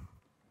voice.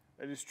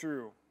 That is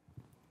true.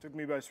 Took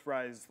me by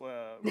surprise.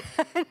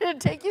 Did it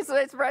take you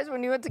by surprise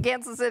when you went to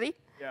Kansas City?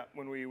 Yeah,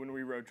 when we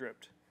road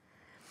tripped.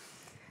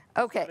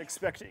 Okay. Not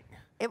expecting.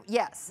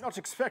 Yes. Not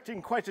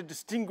expecting quite a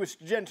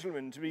distinguished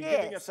gentleman to be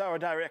giving us our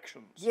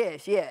directions.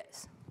 Yes,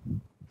 yes.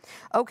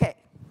 Okay,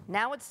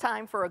 now it's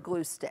time for a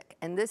glue stick.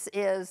 And this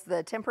is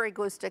the temporary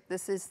glue stick.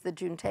 This is the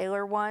June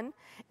Taylor one.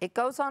 It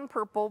goes on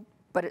purple,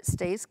 but it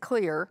stays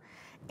clear.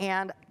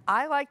 And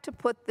I like to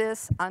put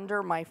this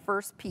under my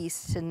first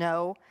piece to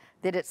know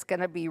that it's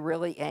going to be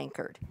really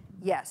anchored.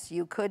 Yes,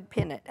 you could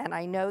pin it. And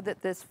I know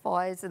that this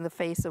flies in the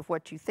face of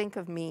what you think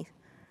of me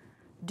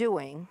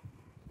doing,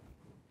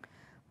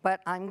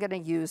 but I'm going to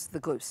use the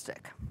glue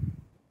stick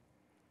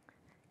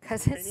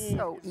because it's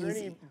so easy. Is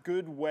there any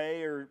good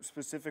way or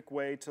specific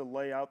way to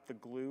lay out the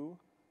glue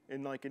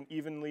in like an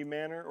evenly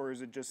manner, or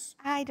is it just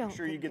I don't make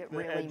sure you think get it the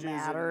really edges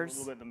matters.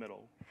 and a little bit in the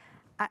middle?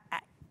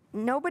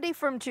 Nobody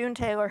from June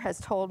Taylor has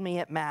told me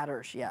it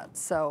matters yet,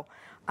 so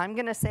I'm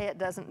going to say it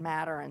doesn't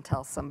matter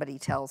until somebody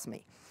tells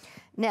me.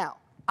 Now,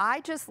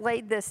 I just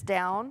laid this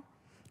down,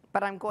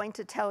 but I'm going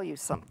to tell you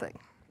something.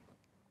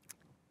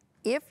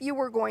 If you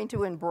were going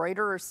to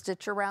embroider or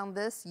stitch around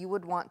this, you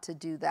would want to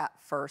do that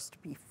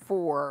first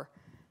before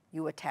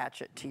you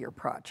attach it to your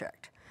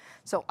project.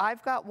 So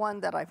I've got one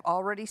that I've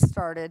already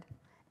started,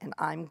 and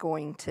I'm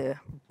going to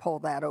pull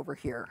that over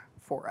here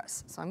for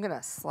us. So I'm going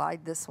to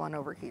slide this one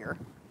over here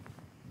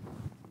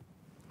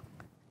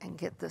and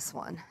get this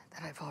one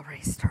that I've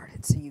already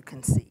started so you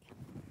can see.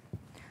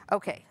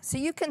 Okay, so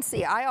you can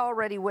see I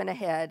already went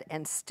ahead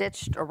and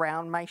stitched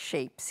around my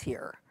shapes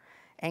here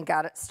and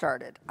got it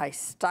started. I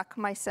stuck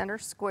my center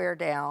square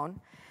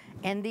down,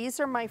 and these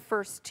are my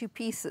first two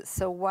pieces.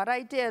 So what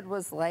I did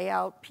was lay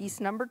out piece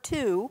number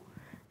 2,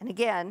 and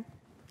again,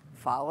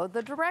 follow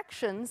the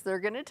directions. They're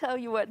going to tell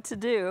you what to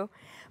do,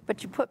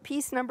 but you put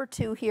piece number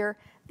 2 here.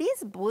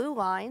 These blue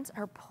lines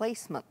are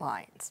placement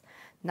lines,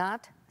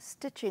 not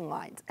stitching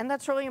lines, and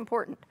that's really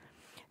important.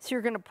 So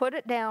you're going to put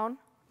it down,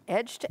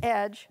 edge to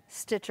edge,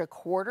 stitch a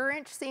 1/4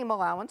 inch seam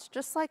allowance,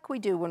 just like we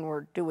do when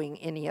we're doing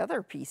any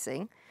other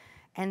piecing,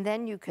 and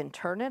then you can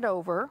turn it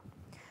over.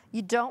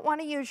 You don't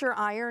want to use your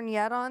iron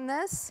yet on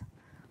this,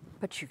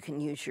 but you can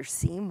use your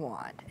seam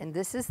wand, and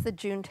this is the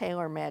June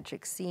Taylor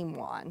Magic Seam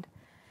Wand,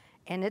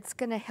 and it's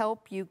going to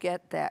help you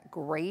get that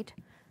great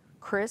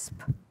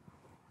crisp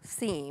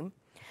seam.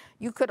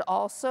 You could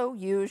also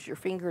use your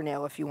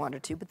fingernail if you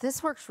wanted to, but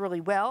this works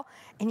really well.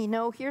 And you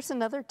know, here's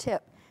another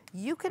tip.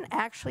 You can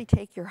actually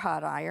take your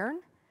hot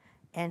iron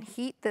and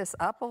heat this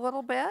up a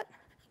little bit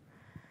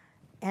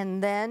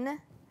and then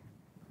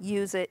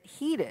use it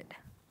heated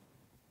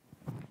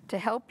to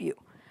help you.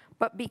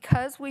 But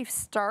because we've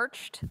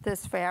starched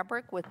this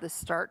fabric with the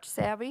Starch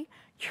Savvy,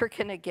 you're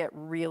gonna get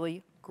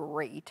really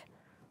great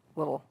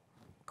little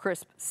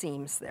crisp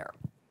seams there.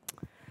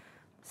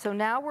 So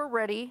now we're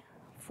ready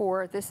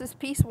for, this is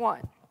piece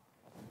 1,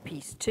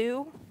 piece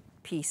 2,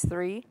 piece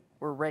 3,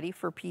 we're ready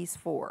for piece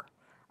 4.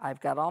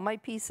 I've got all my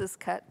pieces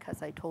cut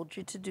because I told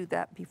you to do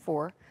that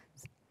before.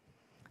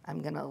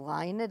 I'm going to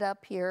line it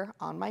up here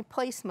on my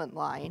placement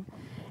line,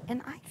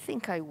 and I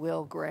think I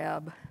will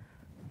grab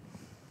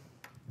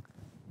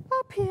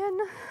a pin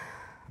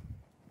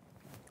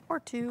or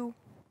 2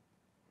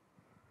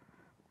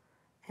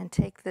 and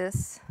take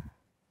this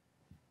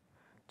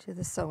to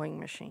the sewing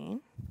machine.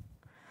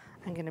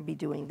 I'm going to be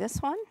doing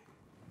this one.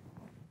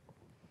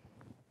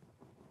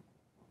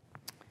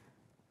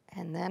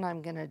 And then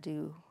I'm going to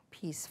do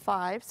piece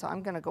 5, so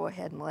I'm going to go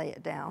ahead and lay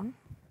it down.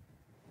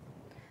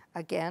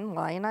 Again,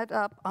 line it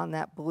up on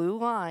that blue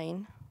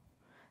line.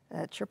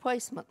 That's your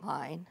placement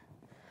line.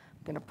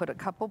 I'm going to put a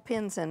couple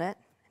pins in it,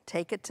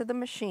 take it to the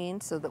machine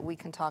so that we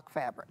can talk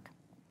fabric.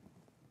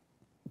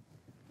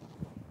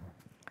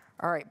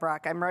 All right,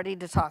 Brock, I'm ready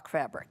to talk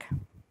fabric.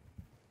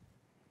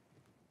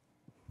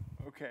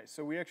 Okay,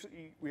 so we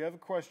have a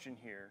question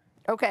here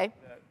Okay.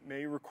 that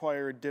may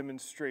require a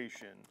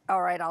demonstration.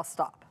 All right, I'll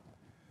stop.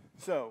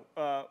 So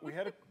we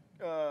had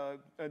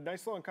a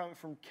nice long comment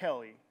from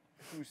Kelly,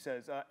 who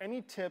says,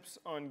 any tips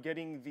on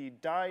getting the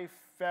dye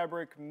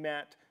fabric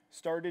mat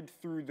started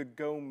through the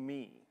Go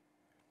Me?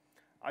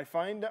 I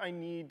find I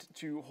need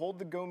to hold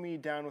the Go Me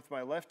down with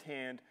my left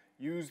hand,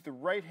 use the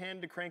right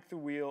hand to crank the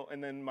wheel,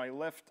 and then my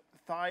left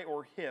thigh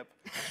or hip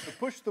to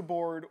push the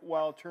board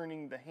while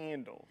turning the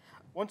handle.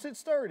 Once it's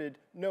started,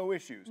 no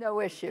issues.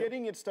 No issue.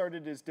 Getting it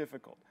started is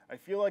difficult. I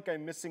feel like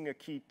I'm missing a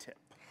key tip.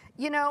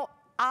 You know,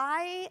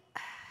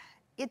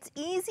 it's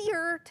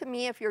easier to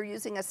me if you're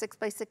using a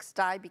 6x6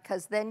 die,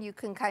 because then you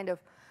can kind of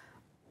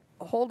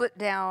hold it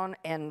down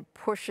and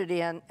push it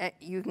in.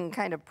 You can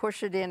kind of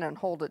push it in and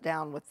hold it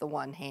down with the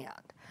one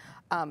hand.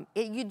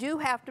 You do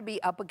have to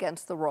be up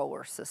against the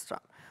roller system.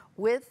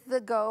 With the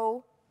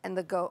Go and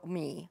the Go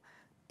Me,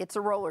 it's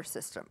a roller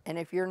system. And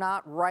if you're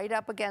not right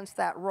up against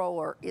that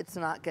roller, it's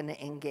not going to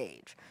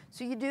engage.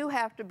 So you do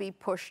have to be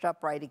pushed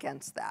up right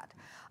against that.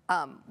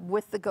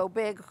 With the Go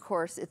Big, of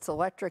course, it's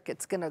electric.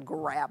 It's going to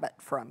grab it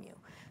from you.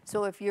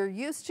 So if you're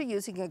used to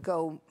using a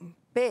Go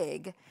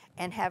Big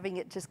and having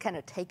it just kind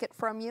of take it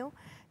from you,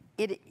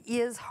 it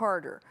is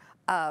harder.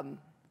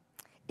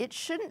 It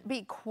shouldn't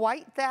be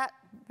quite that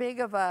big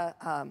of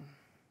a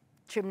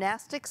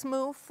gymnastics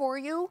move for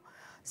you.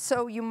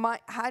 So you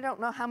might, I don't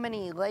know how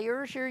many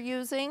layers you're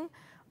using,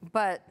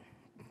 but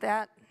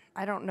that,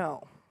 I don't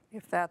know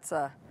if that's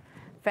a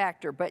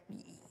factor. But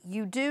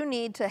you do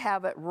need to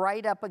have it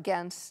right up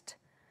against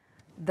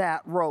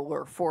that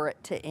roller for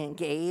it to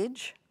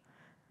engage,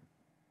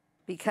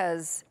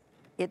 because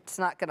it's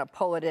not going to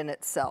pull it in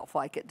itself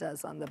like it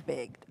does on the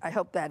Big. I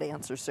hope that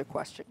answers the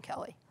question,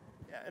 Kelly.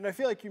 Yeah, and I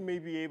feel like you may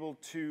be able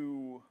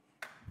to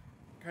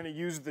kind of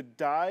use the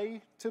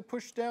die to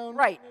push down.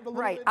 Right, a little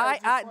right. bit as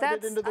you slide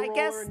it into the I roller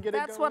guess and get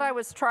that's it what going. I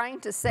was trying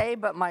to say,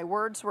 but my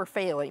words were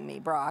failing me,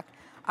 Brock.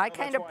 I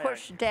kind of why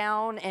push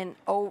down and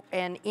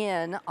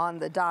in on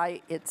the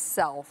die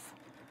itself,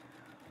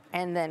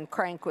 and then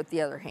crank with the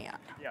other hand.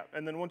 Yeah,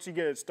 and then once you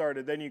get it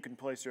started, then you can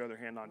place your other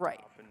hand on Right.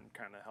 top and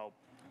kind of help.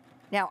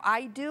 Now,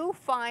 I do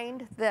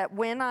find that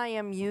when I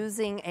am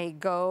using a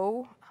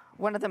Go,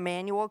 one of the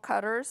manual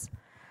cutters,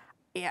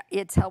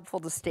 it's helpful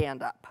to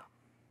stand up.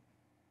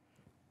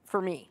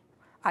 For me,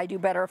 I do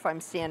better if I'm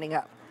standing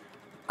up.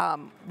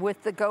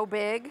 With the Go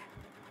Big,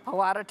 a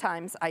lot of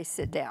times I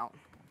sit down.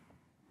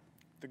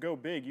 To go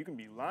big, you can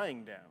be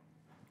lying down.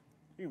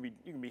 You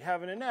can be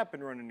having a nap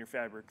and running your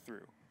fabric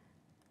through.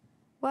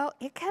 Well,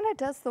 it kind of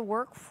does the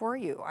work for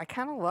you. I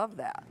kind of love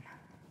that.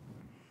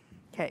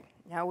 Okay,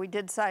 now we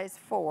did size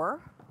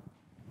 4,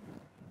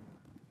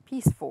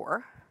 piece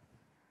 4,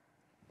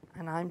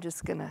 and I'm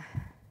just gonna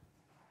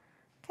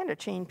kind of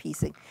chain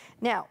piecing.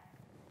 Now,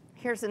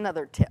 here's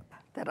another tip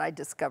that I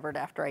discovered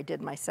after I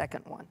did my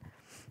second one.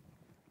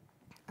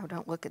 Oh,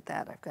 don't look at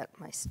that. I've got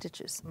my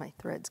stitches, my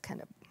threads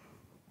kind of.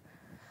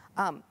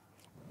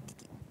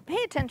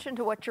 Pay attention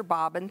to what your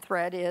bobbin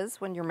thread is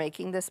when you're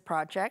making this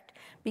project,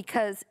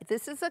 because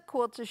this is a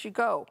quilt as you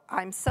go.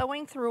 I'm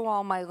sewing through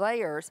all my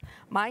layers.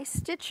 My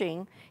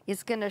stitching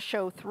is going to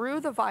show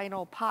through the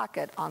vinyl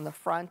pocket on the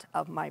front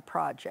of my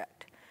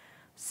project.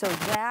 So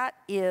that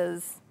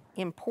is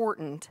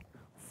important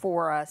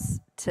for us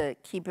to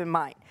keep in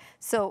mind.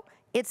 So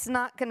it's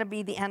not going to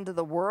be the end of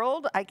the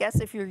world. I guess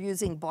if you're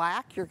using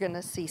black, you're going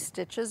to see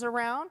stitches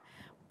around,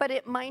 but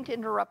it might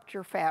interrupt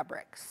your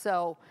fabric.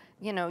 So,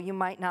 you know, you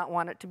might not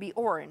want it to be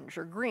orange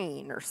or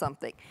green or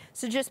something.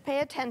 So just pay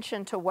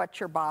attention to what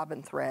your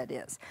bobbin thread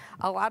is.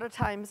 A lot of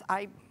times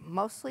I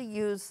mostly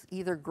use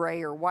either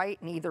gray or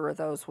white, and either of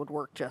those would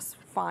work just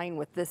fine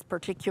with this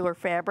particular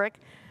fabric.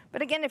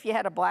 But again, if you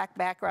had a black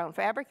background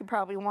fabric, you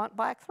probably want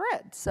black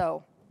thread.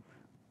 So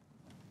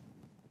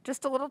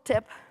just a little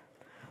tip.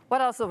 What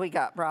else have we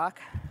got,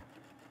 Brock?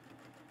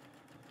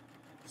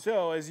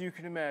 So, as you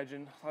can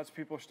imagine, lots of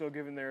people are still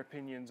giving their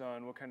opinions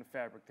on what kind of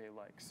fabric they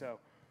like. So,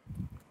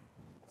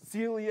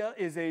 Celia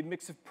is a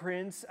mix of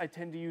prints. I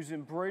tend to use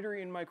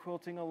embroidery in my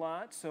quilting a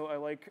lot, so I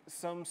like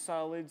some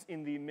solids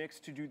in the mix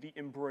to do the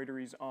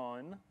embroideries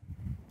on.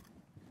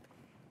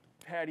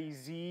 Patty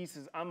Z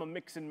says, I'm a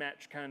mix and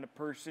match kind of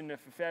person.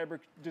 If a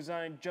fabric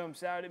design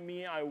jumps out at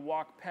me, I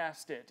walk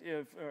past it.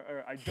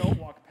 Or I don't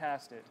walk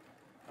past it.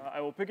 I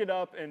will pick it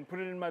up and put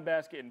it in my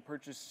basket and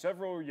purchase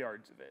several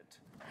yards of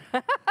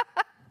it.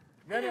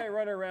 Then I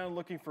run around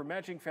looking for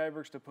matching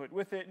fabrics to put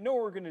with it. No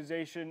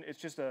organization. It's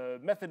just a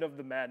method of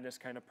the madness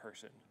kind of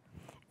person.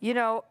 You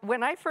know,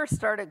 when I first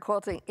started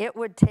quilting, it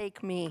would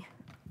take me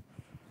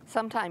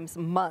sometimes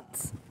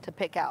months to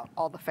pick out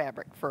all the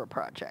fabric for a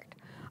project.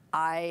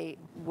 I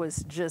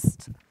was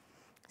just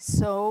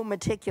so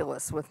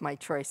meticulous with my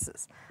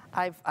choices.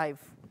 I've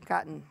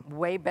gotten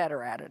way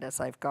better at it as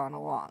I've gone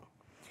along.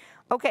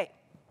 Okay,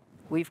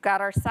 we've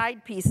got our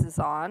side pieces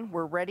on.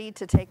 We're ready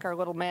to take our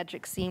little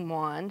magic seam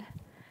wand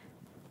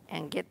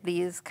and get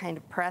these kind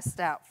of pressed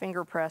out,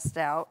 finger pressed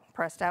out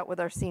with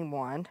our seam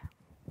wand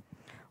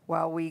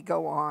while we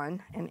go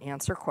on and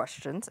answer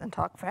questions and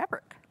talk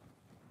fabric.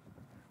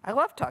 I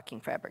love talking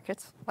fabric.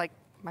 It's like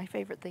my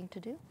favorite thing to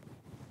do.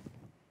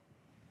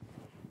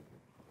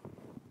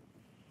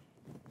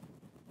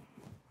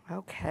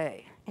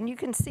 Okay, and you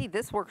can see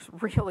this works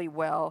really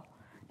well,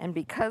 and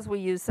because we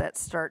use that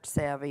Start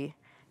Savvy,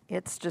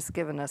 it's just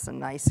given us a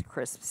nice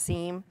crisp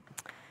seam.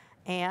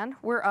 And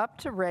we're up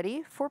to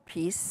ready for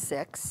piece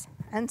 6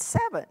 and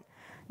 7.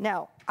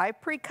 Now, I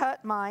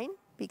pre-cut mine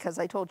because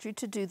I told you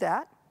to do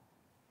that.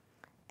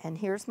 And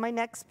here's my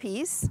next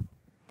piece,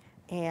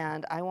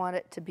 and I want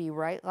it to be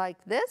right like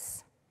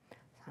this. So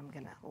I'm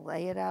gonna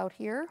lay it out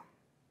here.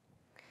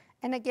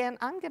 And again,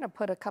 I'm gonna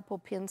put a couple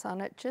pins on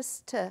it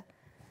just to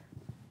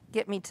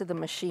get me to the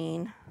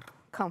machine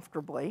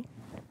comfortably.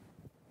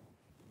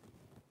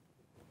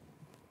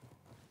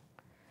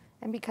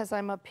 And because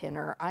I'm a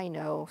pinner, I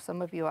know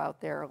some of you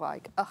out there are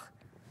like, ugh,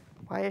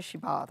 why is she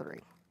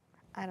bothering?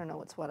 I don't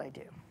know, it's what I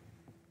do.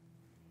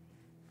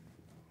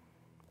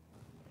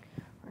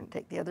 We're gonna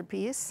take the other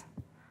piece.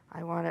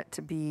 I want it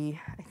to be,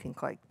 I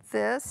think, like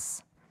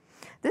this.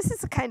 This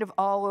is a kind of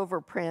all over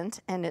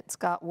print, and it's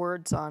got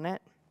words on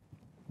it,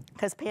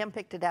 because Pam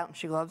picked it out and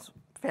she loves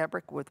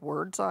fabric with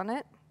words on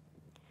it.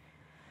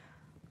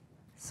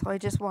 So I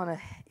just want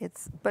to,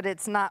 but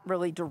it's not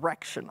really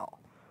directional.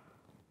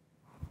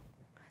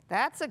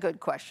 That's a good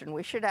question.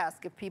 We should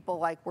ask if people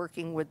like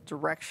working with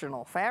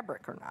directional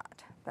fabric or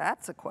not.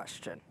 That's a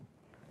question.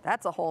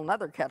 That's a whole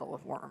nother kettle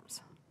of worms,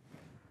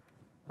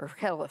 or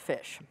kettle of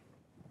fish.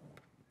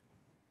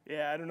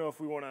 Yeah, I don't know if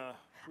we want to.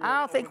 I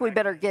don't think we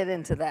better get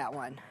into that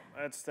one.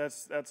 That's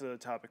a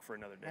topic for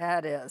another day.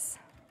 That is.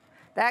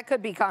 That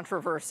could be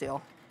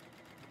controversial.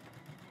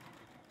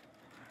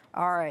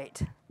 All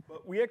right.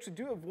 But we actually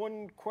do have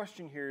one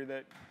question here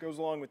that goes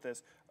along with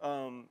this.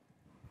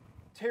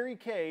 Terry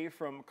K.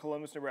 from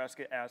Columbus,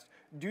 Nebraska asked,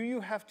 do you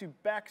have to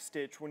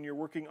backstitch when you're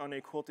working on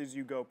a Quilt As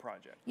You Go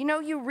project? You know,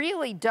 you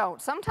really don't.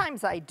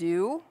 Sometimes I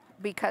do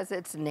because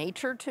it's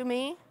nature to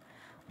me,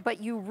 but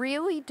you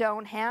really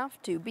don't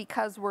have to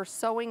because we're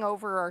sewing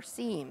over our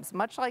seams,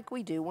 much like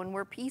we do when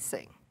we're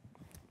piecing.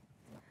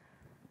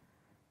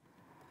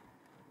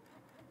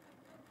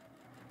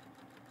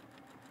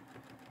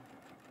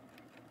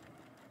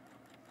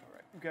 All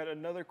right, we've got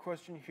another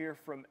question here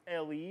from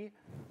Ellie,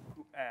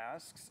 who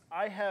asks,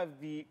 I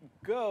have the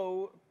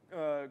Go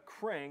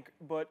crank,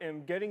 but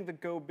am getting the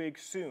Go Big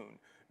soon.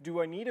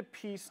 Do I need a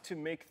piece to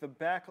make the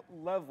back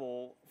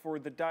level for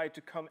the die to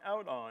come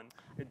out on?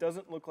 It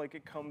doesn't look like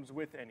it comes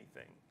with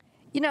anything.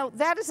 You know,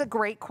 that is a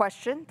great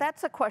question.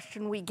 That's a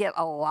question we get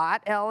a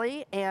lot,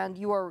 Ellie, and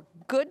you are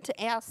good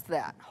to ask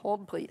that.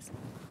 Hold, please.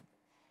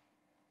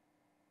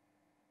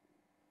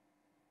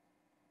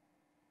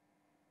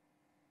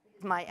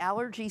 It's my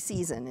allergy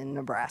season in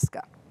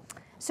Nebraska.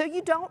 So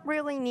you don't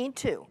really need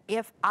to.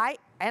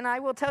 And I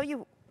will tell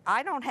you,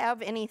 I don't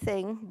have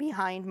anything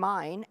behind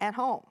mine at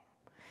home.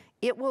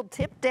 It will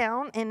tip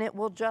down and it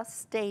will just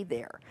stay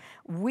there.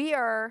 We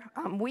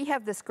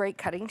have this great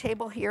cutting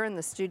table here in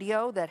the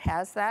studio that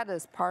has that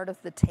as part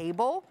of the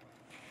table.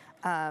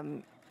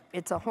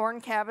 It's a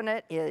horn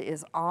cabinet. It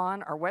is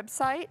on our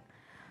website.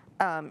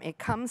 It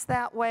comes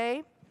that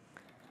way.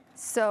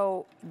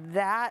 So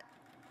that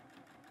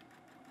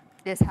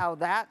is how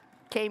that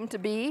came to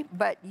be,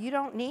 but you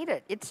don't need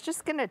it. It's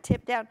just gonna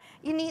tip down.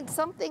 You need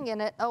something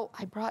in it. Oh,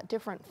 I brought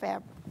different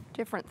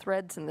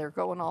threads and they're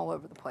going all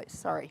over the place,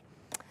 sorry.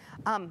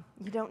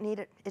 You don't need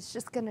it. It's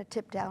just gonna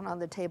tip down on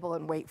the table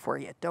and wait for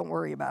you. Don't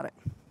worry about it.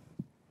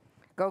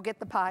 Go get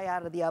the pie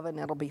out of the oven,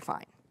 it'll be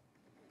fine.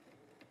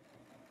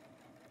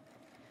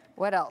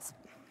 What else?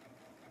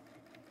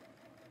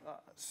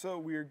 So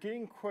we are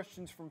getting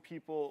questions from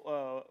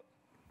people,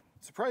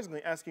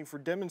 surprisingly asking for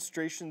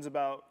demonstrations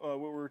about what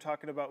we were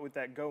talking about with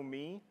that Go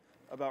Me,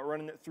 about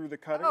running it through the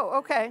cutter. Oh,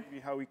 okay. Maybe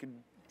how we could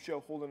show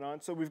holding on.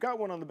 So we've got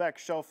one on the back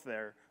shelf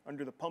there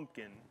under the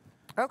pumpkin.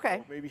 Okay.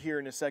 So maybe here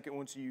in a second,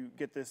 once you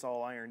get this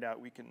all ironed out,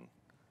 we can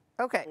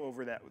go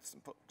over that with some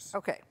folks.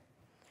 Okay.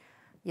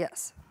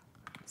 Yes.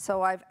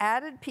 So I've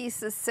added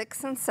pieces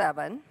 6 and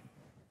 7.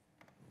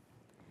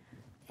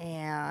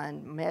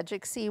 And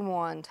magic seam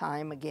one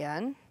time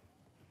again.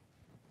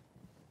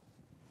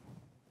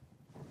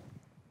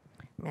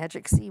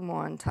 Magic seam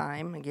one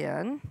time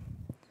again.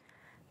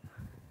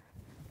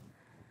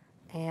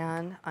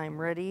 And I'm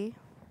ready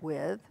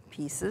with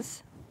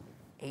pieces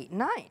 8 and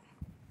 9.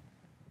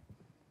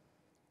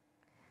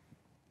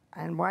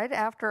 And right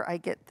after I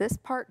get this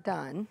part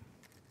done,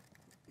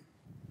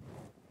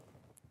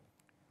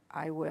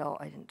 I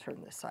didn't turn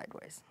this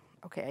sideways.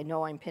 Okay, I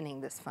know I'm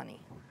pinning this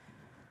funny,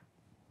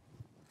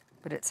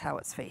 but it's how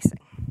it's facing.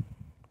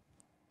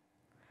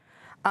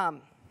 I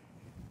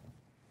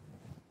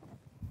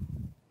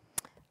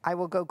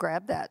will go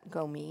grab that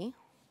Go Me,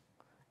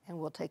 and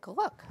we'll take a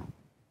look.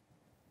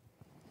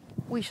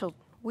 We shall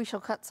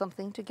cut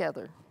something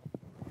together.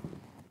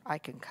 I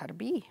can cut a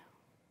bee.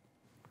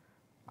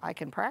 I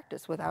can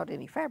practice without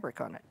any fabric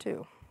on it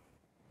too.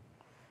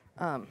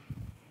 But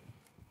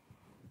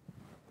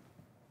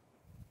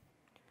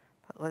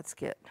let's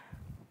get,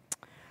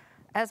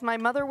 as my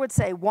mother would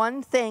say,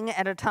 one thing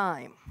at a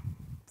time.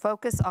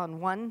 Focus on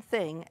one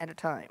thing at a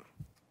time.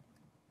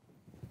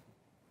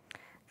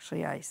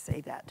 Actually, I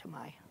say that to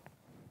my,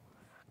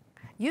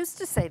 Used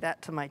to say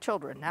that to my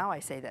children. Now I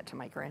say that to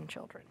my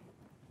grandchildren.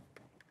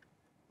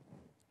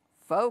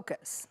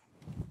 Focus.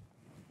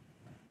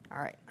 All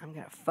right, I'm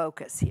going to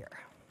focus here.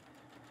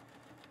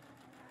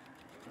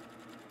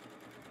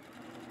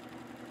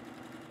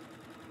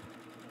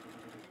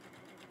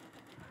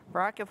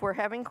 Brock, if we're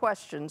having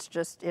questions,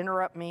 just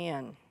interrupt me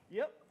and...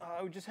 Yep,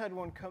 we just had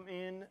one come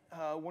in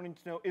wanting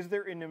to know, is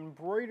there an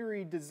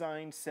embroidery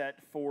design set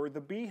for the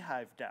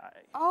beehive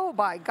die? Oh,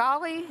 by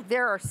golly,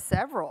 there are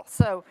several.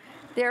 So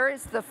there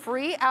is the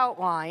free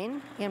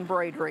outline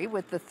embroidery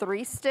with the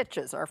 3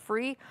 stitches.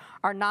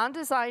 Our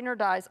non-designer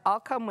dies all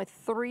come with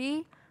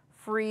 3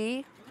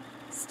 free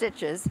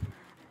stitches.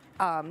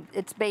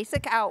 It's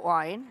basic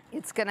outline.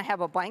 It's going to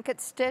have a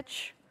blanket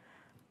stitch,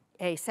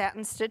 a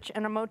satin stitch,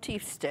 and a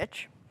motif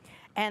stitch.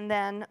 And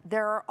then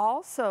there are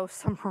also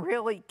some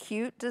really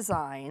cute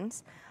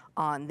designs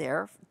on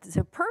there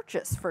to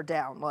purchase for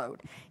download,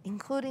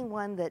 including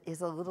one that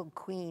is a little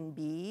queen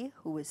bee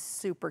who is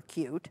super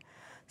cute.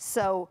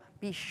 So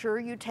be sure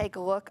you take a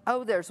look.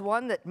 Oh, there's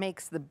one that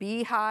makes the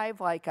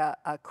beehive like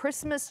a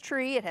Christmas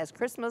tree. It has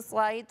Christmas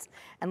lights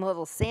and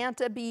little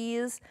Santa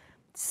bees.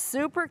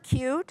 Super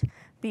cute.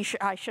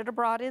 I should have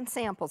brought in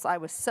samples. I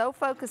was so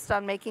focused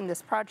on making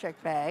this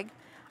project bag,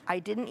 I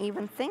didn't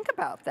even think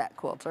about that,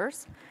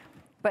 quilters.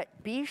 But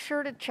be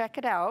sure to check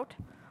it out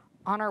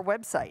on our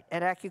website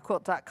at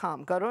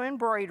AccuQuilt.com. Go to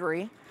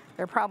embroidery.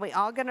 They're probably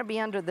all going to be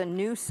under the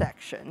new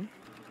section.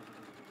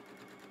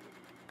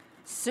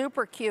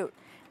 Super cute.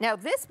 Now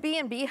this bee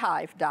and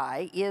beehive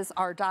die is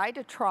our die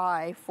to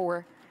try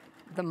for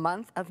the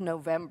month of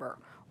November,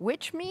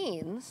 which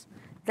means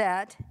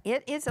that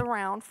it is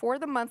around for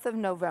the month of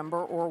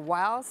November or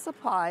while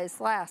supplies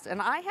last. And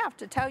I have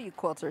to tell you,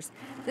 quilters,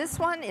 this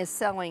one is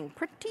selling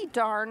pretty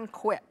darn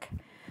quick.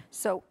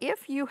 So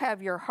if you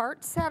have your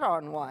heart set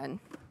on one,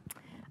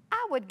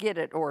 I would get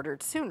it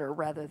ordered sooner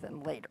rather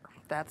than later.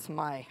 That's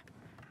my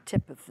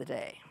tip of the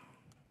day.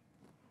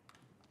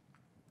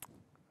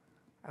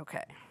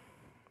 Okay.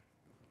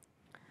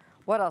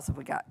 What else have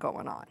we got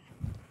going on?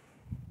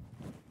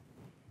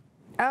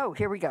 Oh,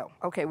 here we go.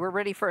 Okay, we're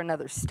ready for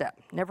another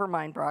step. Never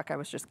mind, Brock, I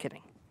was just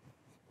kidding.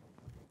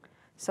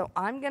 So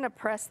I'm going to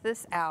press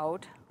this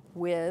out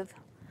with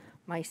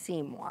my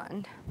seam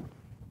wand.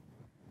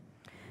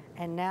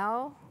 And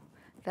now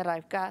that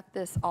I've got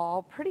this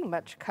all pretty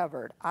much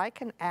covered, I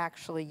can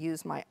actually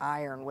use my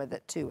iron with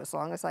it too, as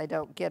long as I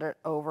don't get it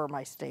over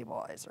my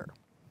stabilizer.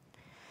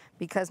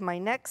 Because my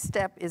next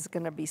step is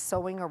going to be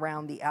sewing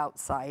around the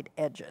outside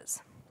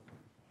edges.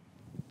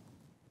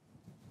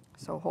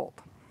 So hold.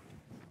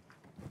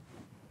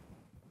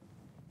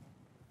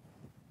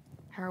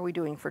 How are we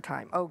doing for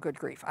time? Oh, good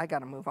grief, I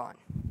gotta move on.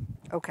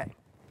 Okay.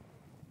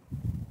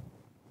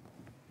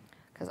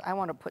 Because I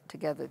want to put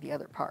together the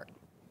other part.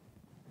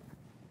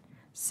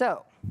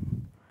 So,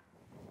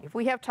 if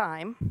we have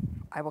time,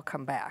 I will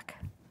come back.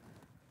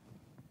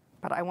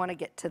 But I want to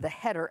get to the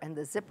header and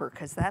the zipper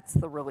because that's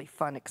the really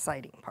fun,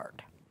 exciting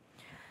part.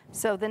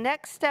 So the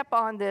next step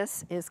on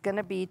this is going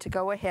to be to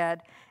go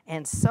ahead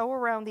and sew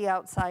around the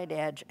outside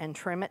edge and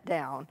trim it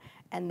down,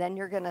 and then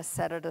you're going to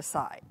set it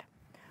aside.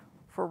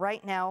 For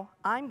right now,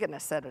 I'm going to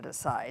set it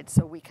aside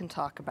so we can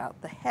talk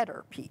about the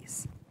header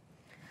piece.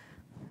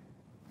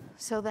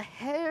 So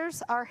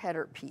here's our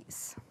header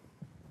piece.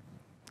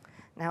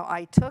 Now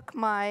I took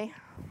my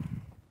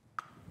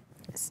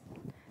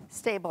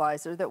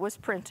stabilizer that was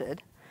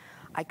printed,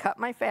 I cut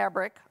my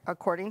fabric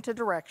according to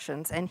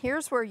directions, and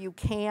here's where you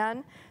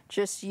can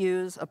just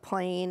use a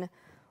plain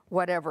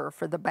whatever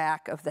for the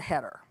back of the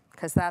header,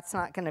 because that's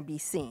not going to be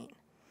seen.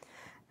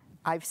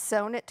 I've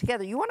sewn it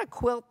together. You want to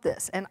quilt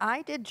this, and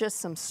I did just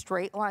some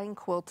straight line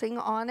quilting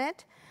on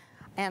it,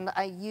 and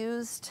I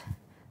used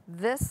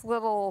this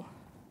little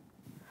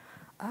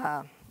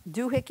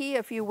doohickey,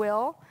 if you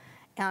will,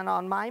 and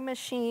on my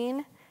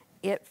machine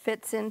it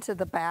fits into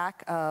the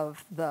back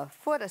of the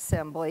foot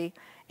assembly,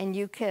 and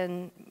you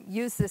can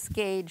use this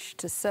gauge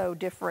to sew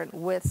different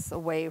widths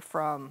away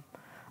from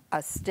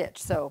a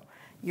stitch. So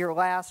your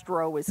last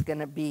row is going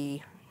to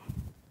be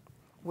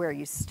where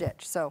you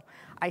stitch. So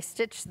I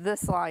stitched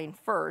this line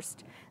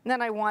first, and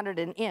then I wanted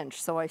an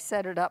inch, so I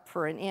set it up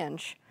for an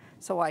inch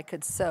so I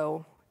could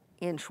sew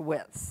inch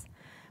widths.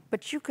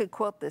 But you could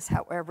quilt this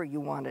however you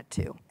wanted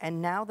to.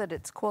 And now that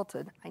it's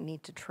quilted, I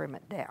need to trim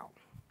it down.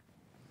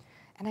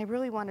 And I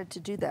really wanted to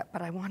do that,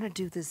 but I want to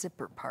do the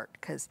zipper part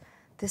because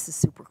this is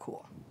super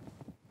cool.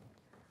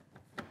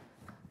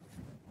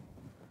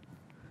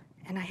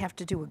 And I have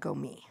to do a go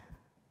me.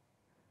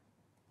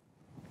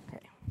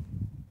 Okay.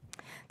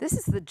 This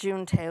is the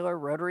June Taylor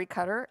rotary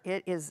cutter.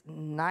 It is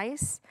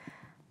nice.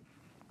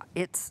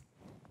 It's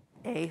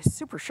a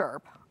super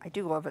sharp. I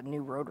do love a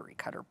new rotary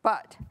cutter,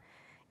 but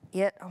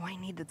oh, I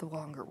needed the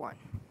longer one.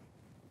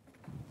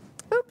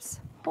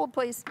 Oops, hold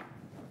please.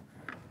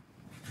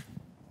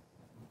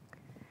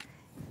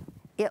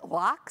 It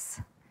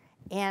locks,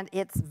 and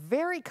it's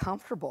very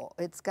comfortable.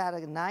 It's got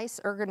a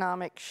nice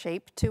ergonomic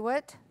shape to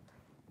it.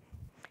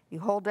 You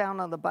hold down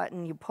on the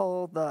button, you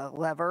pull the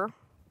lever,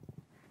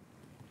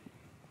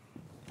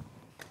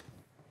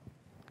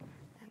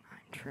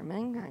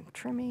 I'm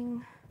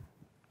trimming.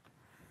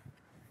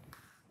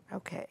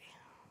 Okay.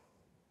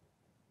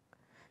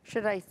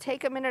 Should I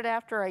take a minute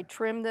after I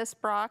trim this,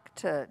 Brock,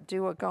 to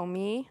do a go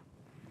me?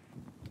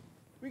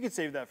 We could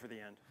save that for the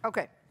end.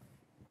 Okay.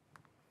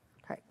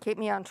 All right, keep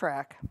me on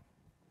track.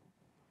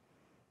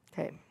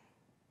 Okay.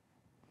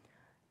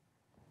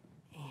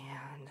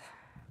 And,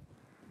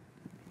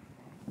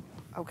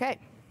 okay.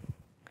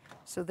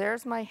 So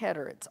there's my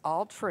header. It's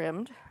all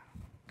trimmed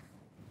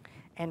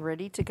and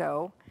ready to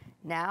go.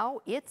 Now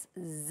it's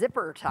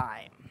zipper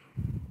time.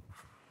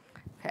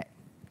 Okay.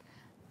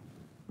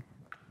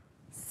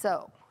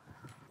 So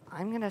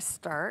I'm going to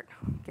start,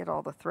 get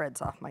all the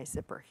threads off my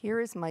zipper. Here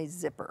is my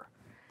zipper.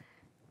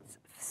 It's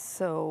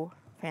so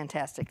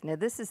fantastic. Now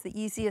this is the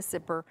easiest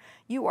zipper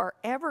you are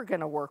ever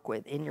going to work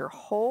with in your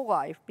whole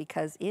life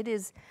because it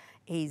is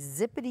a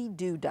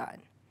zippity-doo-dah.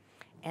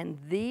 And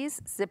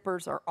these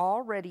zippers are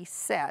already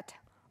set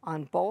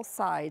on both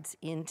sides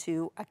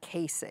into a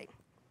casing.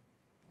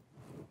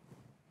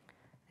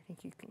 I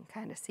think you can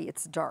kind of see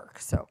it's dark.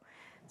 So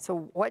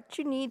what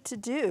you need to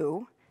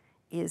do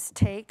is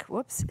take,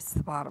 whoops, it's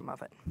the bottom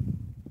of it.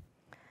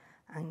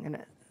 I'm going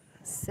to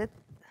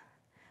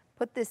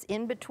put this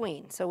in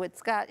between. So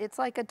it's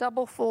like a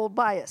double fold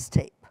bias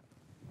tape.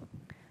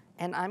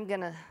 And I'm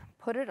going to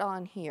put it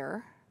on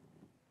here,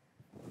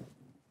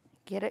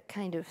 get it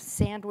kind of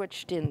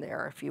sandwiched in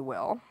there, if you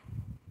will.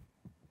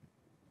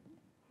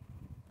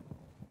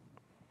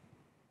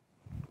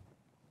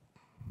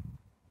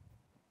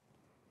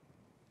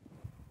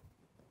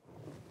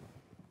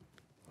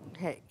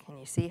 Okay, can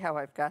you see how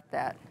I've got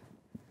that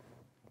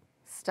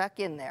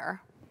stuck in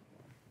there?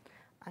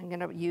 I'm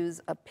going to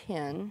use a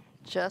pin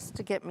just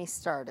to get me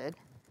started.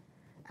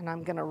 And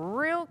I'm going to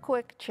real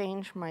quick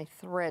change my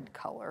thread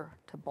color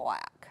to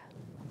black.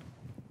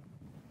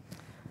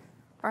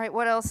 All right,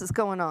 what else is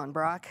going on,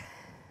 Brock?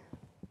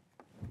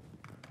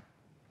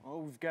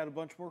 Well, we've got a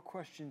bunch more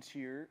questions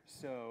here.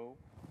 So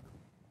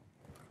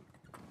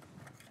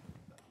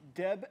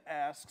Deb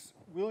asks,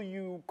 will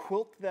you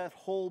quilt that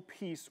whole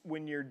piece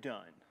when you're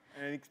done?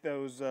 And I think that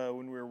was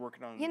when we were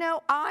working on. You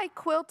know, I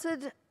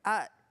quilted,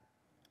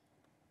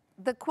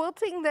 the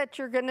quilting that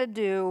you're going to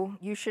do,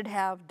 you should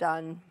have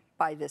done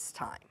by this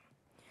time.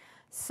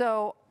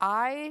 So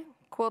I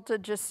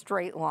quilted just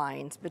straight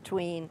lines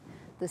between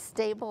the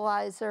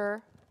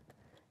stabilizer,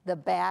 the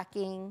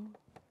backing,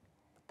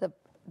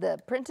 the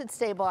printed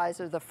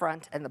stabilizer, the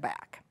front, and the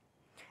back.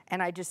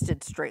 And I just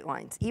did straight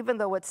lines, even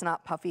though it's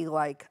not puffy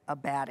like a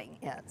batting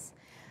is.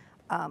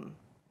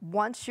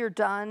 Once you're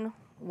done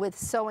with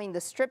sewing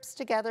the strips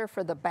together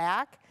for the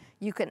back,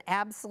 you can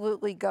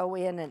absolutely go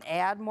in and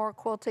add more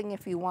quilting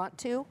if you want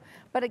to.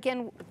 But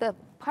again, the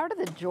part of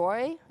the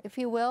joy, if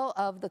you will,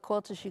 of the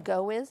quilt as you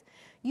go is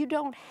you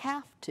don't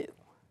have to.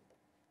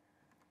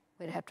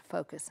 Wait, I have to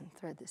focus and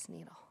thread this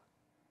needle.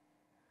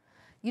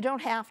 You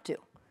don't have to.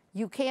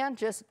 You can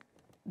just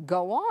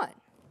go on.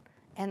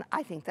 And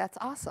I think that's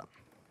awesome.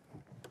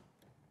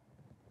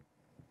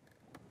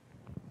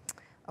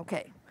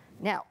 Okay.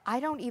 Now, I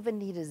don't even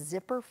need a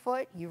zipper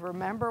foot. You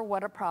remember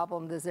what a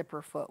problem the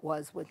zipper foot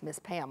was with Miss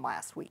Pam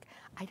last week.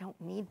 I don't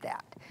need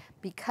that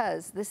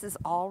because this is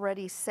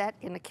already set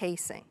in a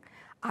casing.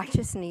 I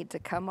just need to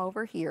come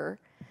over here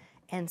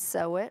and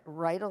sew it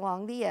right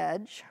along the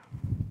edge.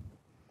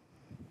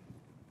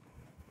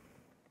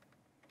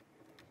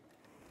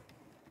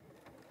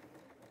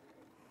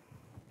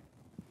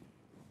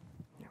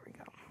 There we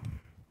go.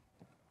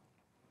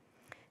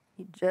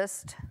 You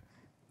just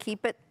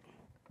keep it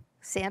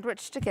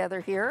sandwiched together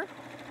here.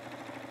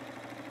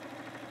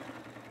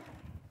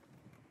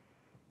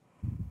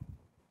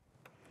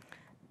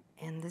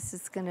 And this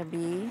is going to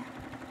be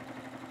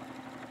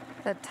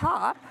the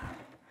top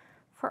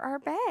for our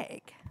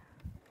bag.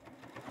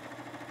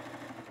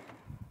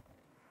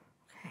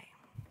 Okay.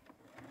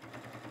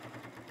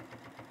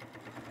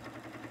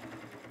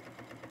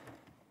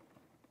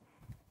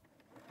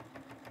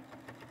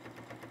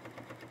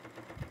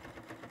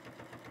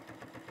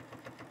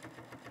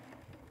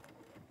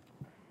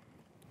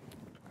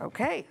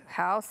 Okay,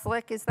 how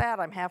slick is that?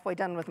 I'm halfway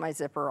done with my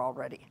zipper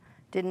already.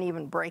 Didn't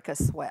even break a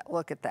sweat.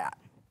 Look at that.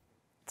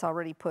 It's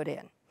already put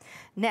in.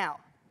 Now,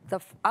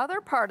 the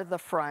other part of the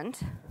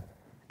front,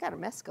 got a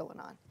mess going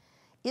on,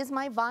 is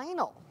my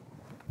vinyl.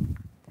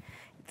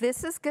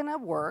 This is gonna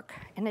work,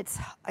 and it's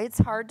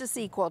hard to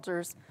see,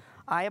 quilters.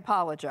 I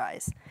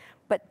apologize.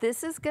 But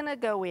this is gonna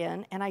go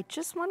in, and I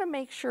just wanna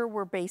make sure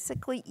we're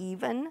basically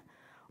even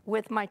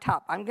with my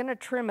top. I'm gonna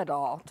trim it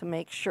all to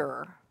make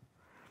sure.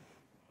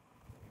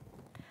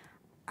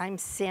 I'm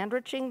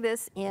sandwiching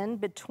this in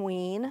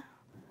between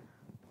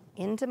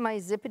into my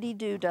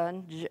zippity-doo-dah,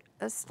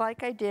 just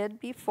like I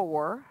did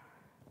before.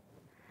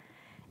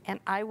 And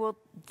I will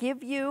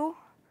give you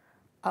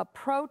a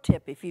pro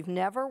tip if you've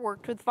never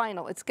worked with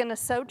vinyl. It's going to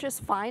sew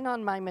just fine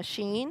on my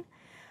machine,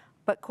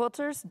 but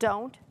quilters,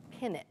 don't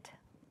pin it.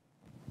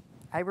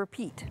 I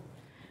repeat,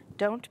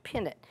 don't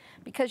pin it.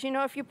 Because you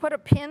know, if you put a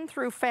pin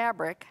through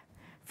fabric,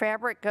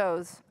 Fabric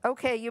goes,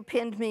 okay, you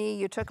pinned me,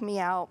 you took me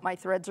out, my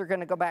threads are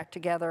gonna go back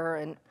together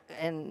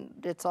and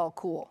it's all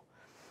cool.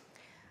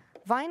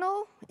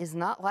 Vinyl is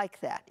not like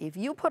that. If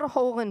you put a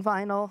hole in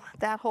vinyl,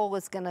 that hole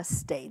is gonna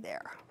stay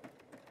there.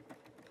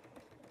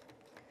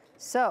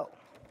 So,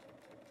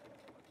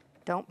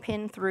 don't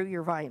pin through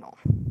your vinyl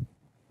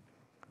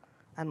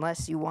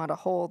unless you want a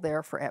hole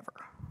there forever.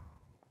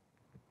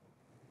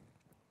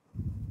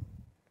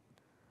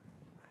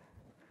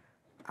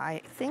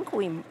 I think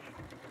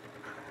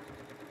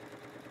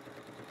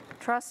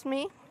trust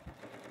me,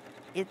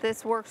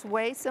 this works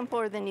way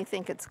simpler than you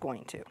think it's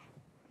going to.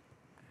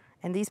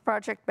 And these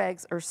project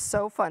bags are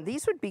so fun.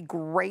 These would be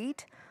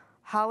great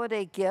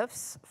holiday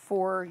gifts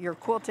for your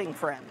quilting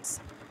friends.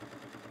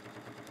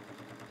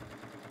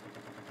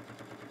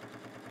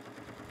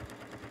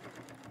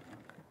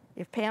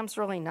 If Pam's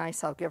really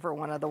nice, I'll give her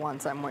one of the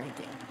ones I'm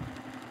making.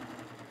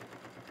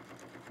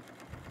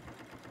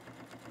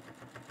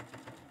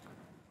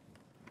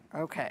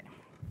 Okay,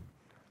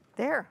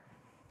 there,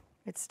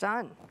 it's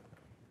done.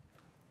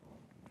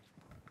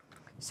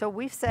 So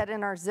we've set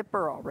in our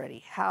zipper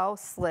already. How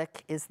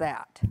slick is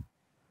that?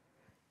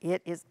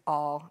 It is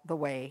all the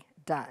way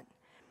done.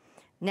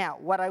 Now,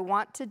 what I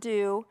want to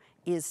do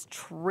is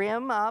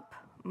trim up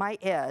my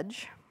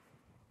edge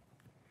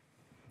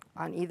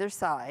on either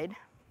side,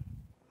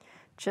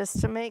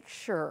 just to make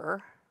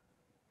sure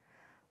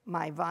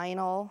my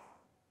vinyl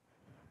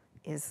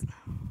is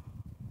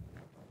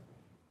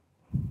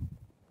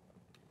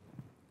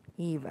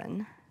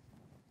even.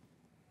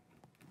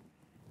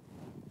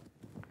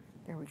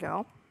 There we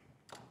go.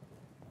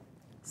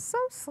 So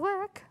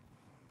slick.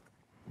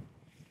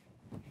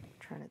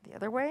 Turn it the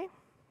other way.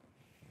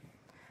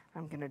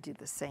 I'm going to do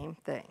the same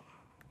thing.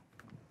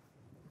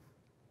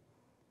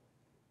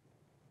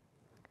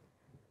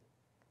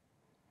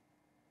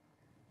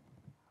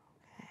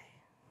 Okay.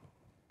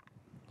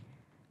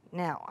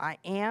 Now I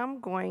am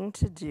going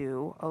to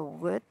do a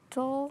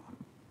little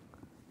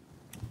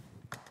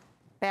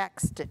back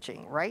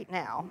stitching right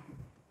now,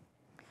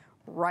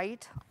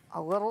 right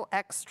a little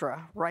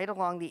extra right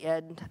along the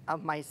end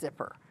of my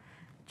zipper,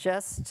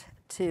 just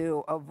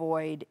to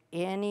avoid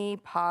any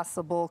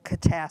possible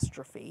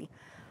catastrophe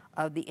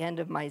of the end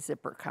of my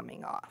zipper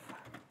coming off.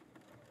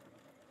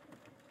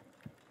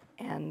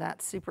 And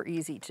that's super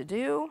easy to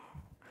do.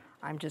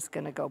 I'm just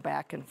going to go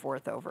back and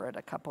forth over it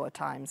a couple of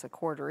times,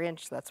 1/4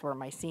 inch. That's where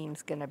my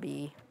seam's going to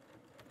be.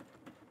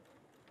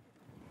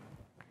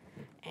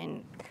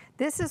 And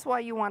this is why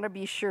you want to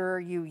be sure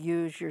you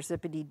use your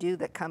zippity-doo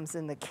that comes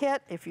in the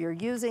kit. If you're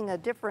using a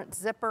different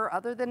zipper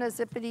other than a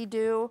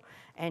zippity-doo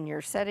and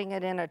you're setting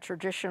it in a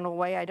traditional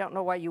way, I don't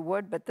know why you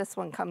would, but this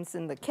one comes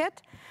in the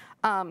kit.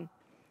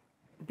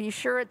 Be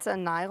sure it's a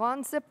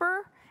nylon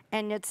zipper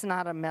and it's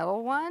not a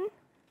metal one,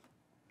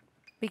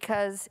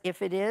 because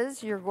if it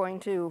is, you're going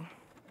to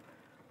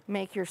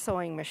make your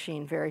sewing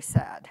machine very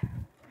sad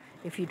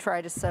if you try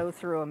to sew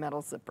through a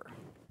metal zipper.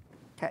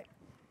 Okay.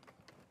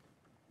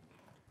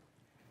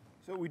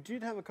 So we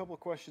did have a couple of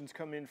questions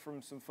come in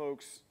from some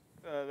folks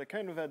that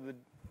kind of had the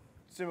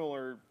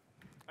similar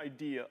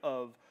idea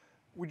of,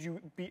 would you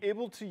be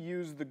able to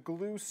use the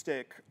glue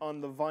stick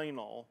on the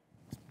vinyl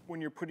when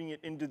you're putting it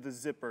into the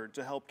zipper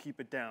to help keep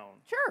it down?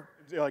 Sure.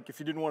 Like if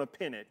you didn't want to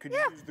pin it, could you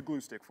use the glue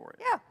stick for it?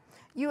 Yeah,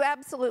 you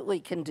absolutely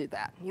can do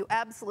that. You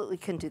absolutely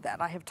can do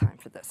that. I have time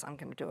for this. I'm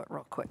going to do it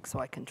real quick so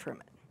I can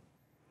trim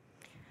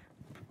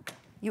it.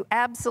 You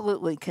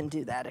absolutely can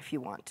do that if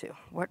you want to.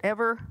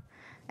 Whatever,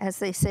 as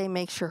they say,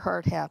 makes your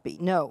heart happy.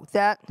 No,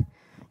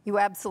 you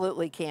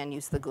absolutely can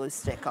use the glue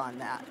stick on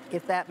that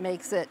if that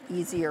makes it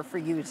easier for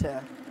you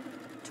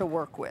to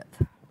work with.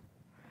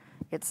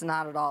 It's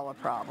not at all a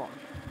problem.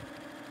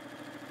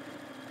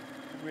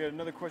 We had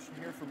another question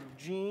here from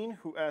Jean,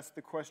 who asked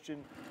the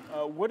question,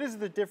 what is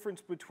the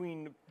difference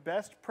between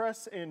Best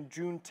Press and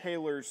June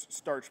Taylor's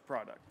starch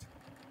product?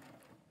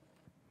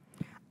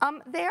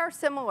 They are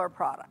similar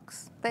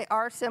products. They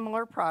are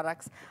similar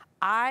products.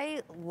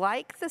 I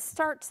like the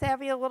Start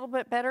Savvy a little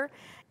bit better.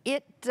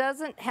 It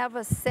doesn't have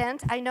a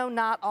scent. I know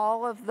not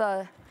all of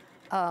the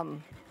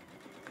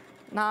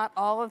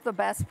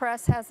Best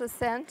Press has a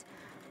scent,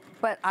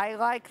 but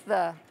I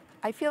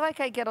feel like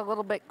I get a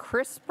little bit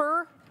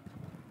crisper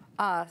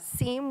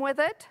seam with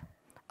it,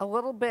 a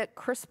little bit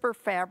crisper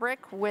fabric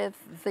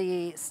with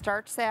the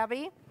Start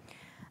Savvy.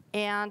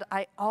 And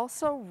I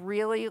also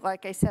really,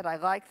 like I said, I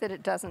like that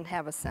it doesn't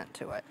have a scent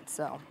to it,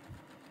 so.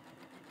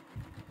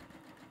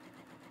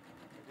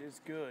 It is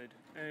good.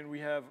 And we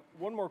have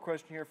one more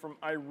question here from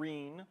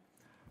Irene,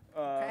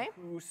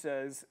 who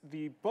says,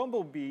 the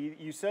bumblebee,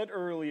 you said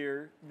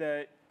earlier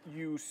that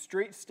you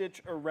straight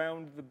stitch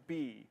around the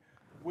bee.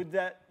 Would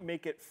that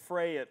make it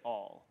fray at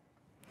all?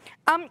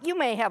 You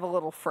may have a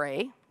little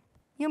fray.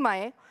 You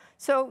may.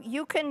 So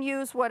you can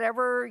use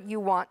whatever you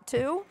want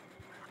to.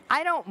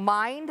 I don't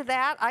mind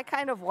that. I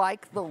kind of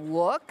like the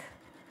look.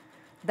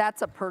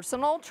 That's a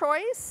personal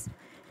choice.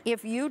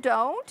 If you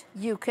don't,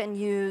 you can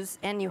use,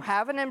 and you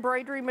have an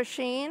embroidery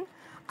machine,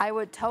 I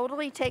would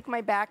totally take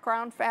my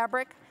background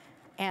fabric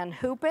and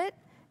hoop it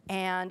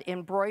and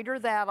embroider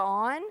that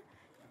on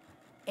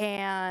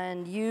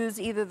and use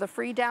either the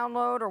free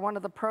download or one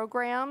of the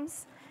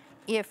programs.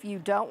 If you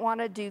don't want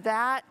to do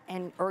that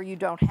or you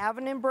don't have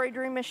an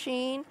embroidery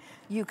machine,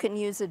 you can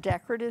use a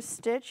decorative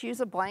stitch.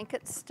 Use a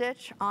blanket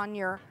stitch on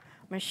your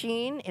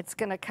machine. It's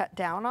going to cut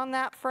down on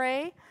that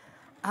fray.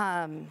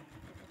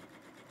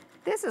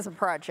 This is a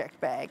project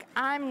bag.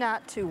 I'm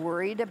not too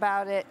worried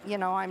about it. You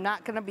know, I'm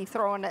not going to be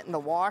throwing it in the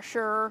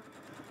washer.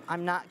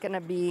 I'm not going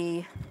to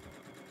be,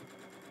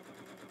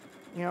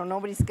 you know,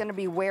 nobody's going to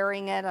be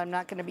wearing it. I'm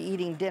not going to be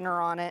eating dinner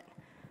on it.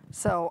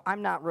 So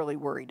I'm not really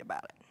worried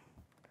about it.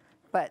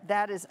 But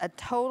that is a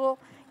total,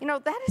 you know,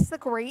 that is the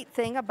great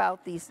thing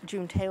about these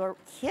June Taylor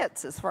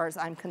kits as far as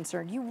I'm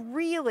concerned. You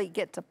really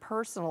get to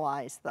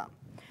personalize them,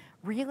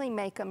 really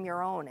make them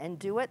your own and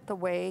do it the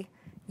way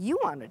you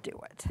want to do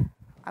it.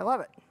 I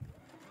love it.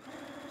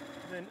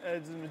 Then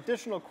as an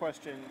additional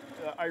question,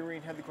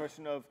 Irene had the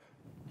question of,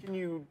 can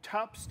you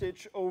top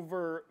stitch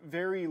over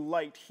very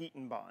light heat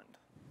and bond?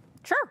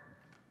 Sure,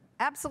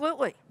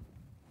 absolutely.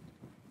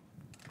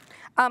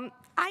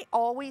 I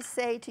always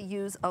say to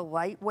use a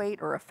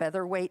lightweight or a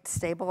featherweight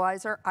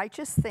stabilizer. I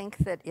just think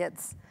that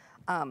it's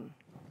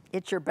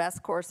your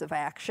best course of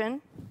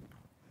action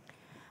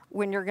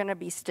when you're going to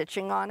be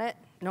stitching on it,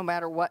 no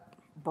matter what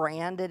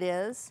brand it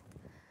is.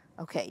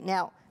 Okay,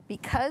 now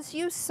because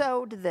you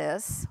sewed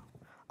this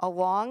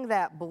along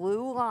that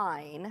blue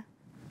line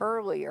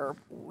earlier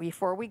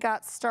before we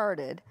got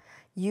started,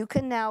 you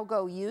can now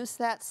go use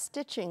that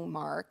stitching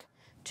mark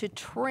to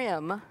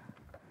trim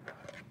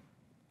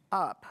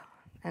up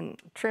and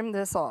trim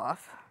this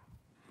off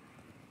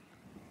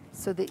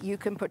so that you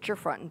can put your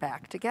front and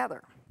back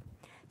together.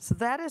 So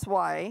that is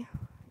why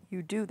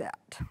you do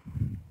that.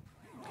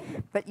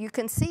 But you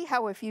can see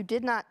how if you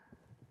did not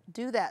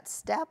do that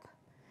step,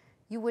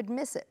 you would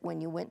miss it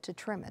when you went to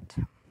trim it.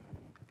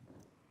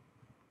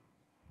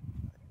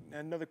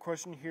 Another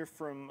question here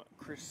from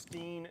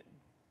Christine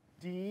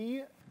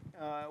D.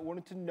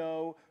 Wanted to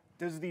know,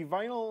 do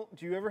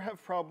you ever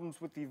have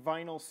problems with the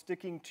vinyl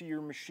sticking to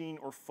your machine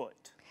or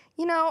foot?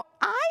 You know,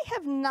 I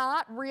have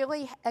not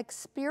really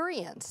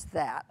experienced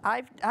that.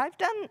 I've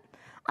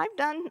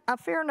done a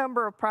fair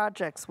number of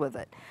projects with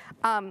it.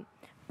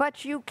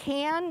 But you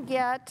can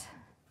get,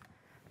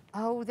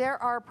 there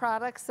are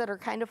products that are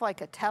kind of like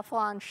a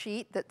Teflon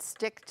sheet that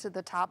stick to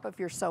the top of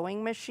your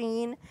sewing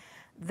machine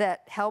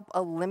that help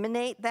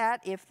eliminate that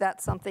if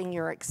that's something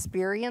you're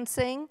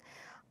experiencing.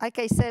 Like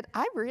I said,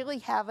 I really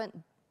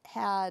haven't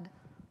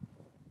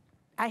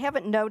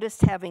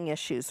noticed having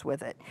issues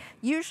with it.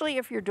 Usually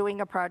if you're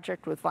doing a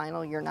project with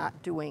vinyl, you're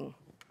not doing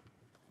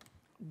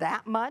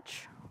that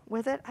much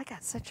with it. I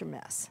got such a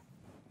mess.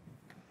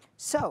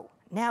 So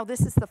now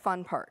this is the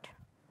fun part.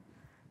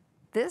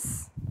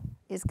 This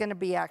is going to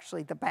be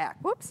actually the back.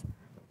 Whoops.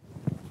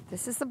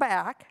 This is the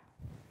back.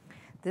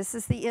 This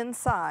is the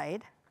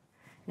inside.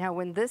 Now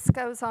when this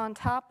goes on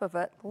top of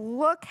it,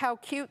 look how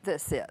cute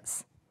this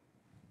is.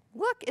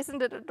 Look,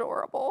 isn't it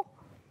adorable?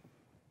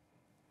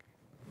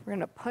 We're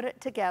going to put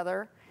it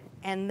together,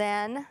 and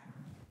then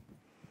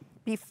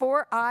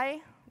before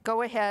I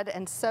go ahead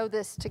and sew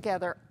this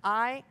together,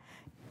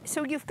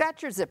 so you've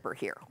got your zipper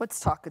here. Let's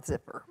talk a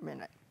zipper a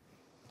minute.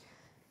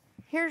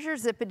 Here's your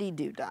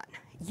zippity-doo done.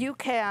 You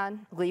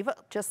can leave it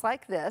just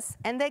like this,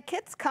 and the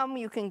kits come,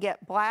 you can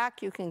get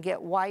black, you can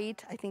get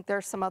white. I think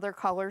there's some other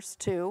colors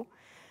too.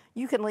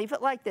 You can leave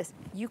it like this.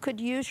 You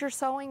could use your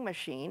sewing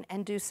machine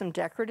and do some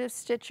decorative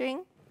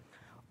stitching.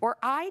 Or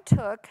I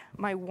took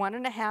my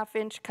 1.5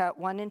 inch cut,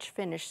 1 inch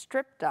finish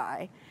strip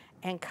die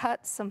and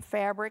cut some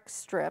fabric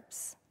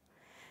strips.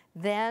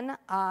 Then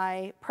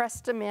I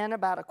pressed them in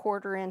about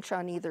 1/4 inch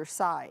on either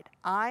side.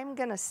 I'm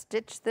gonna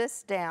stitch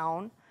this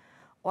down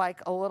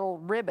like a little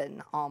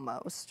ribbon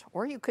almost,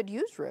 or you could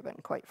use ribbon,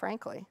 quite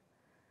frankly,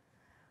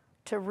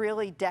 to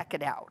really deck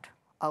it out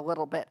a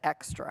little bit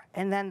extra.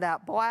 And then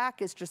that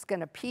black is just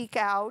gonna peek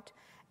out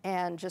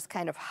and just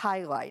kind of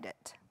highlight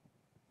it.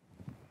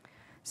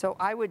 So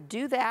I would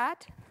do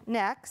that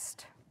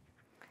next.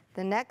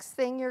 The next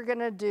thing you're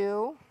gonna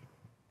do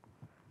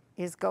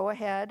is go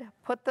ahead,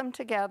 put them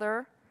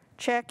together,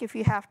 check if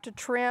you have to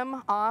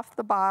trim off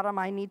the bottom.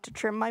 I need to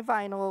trim my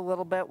vinyl a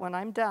little bit when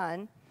I'm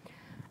done.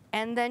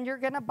 And then you're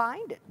gonna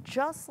bind it,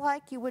 just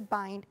like you would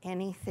bind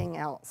anything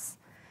else.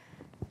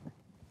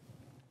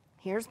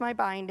 Here's my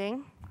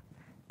binding.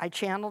 I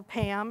channeled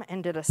Pam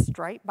and did a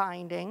stripe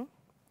binding.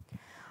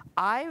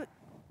 I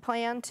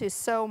plan to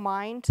sew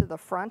mine to the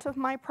front of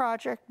my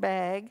project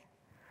bag,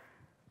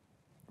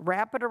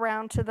 wrap it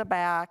around to the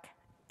back,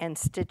 and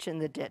stitch in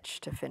the ditch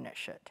to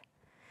finish it.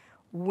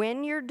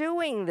 When you're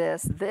doing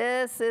this,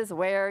 this is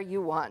where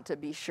you want to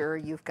be sure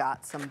you've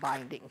got some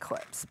binding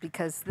clips,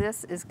 because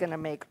this is going to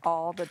make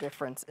all the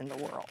difference in the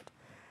world.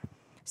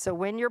 So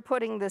when you're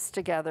putting this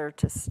together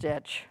to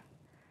stitch,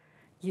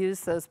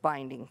 use those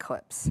binding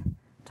clips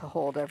to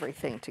hold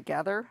everything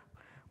together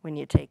when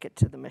you take it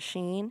to the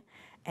machine,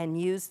 and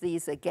use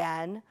these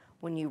again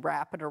when you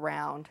wrap it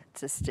around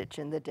to stitch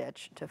in the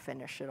ditch to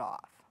finish it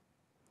off.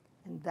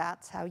 And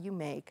that's how you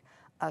make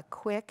a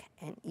quick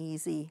and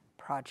easy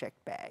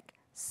project bag.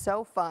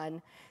 So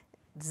fun.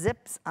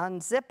 Zips,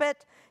 unzip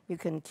it. You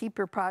can keep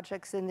your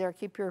projects in there,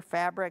 keep your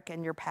fabric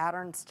and your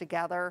patterns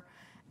together,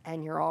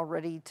 and you're all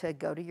ready to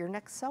go to your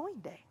next sewing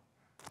day.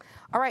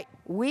 All right,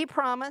 we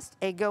promised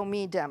a Go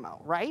Me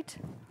demo, right?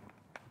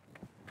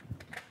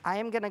 I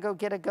am gonna go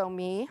get a Go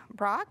Me.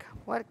 Brock,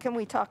 what can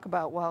we talk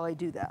about while I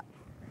do that?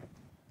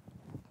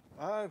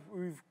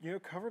 We've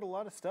covered a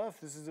lot of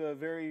stuff. This is a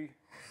very,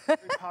 very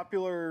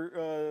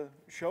popular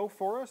show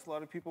for us. A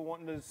lot of people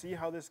wanting to see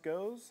how this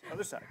goes.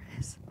 Other side,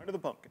 under the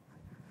pumpkin.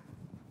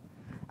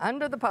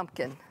 Under the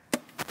pumpkin.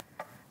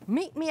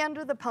 Meet me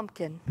under the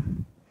pumpkin.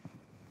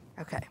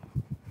 Okay.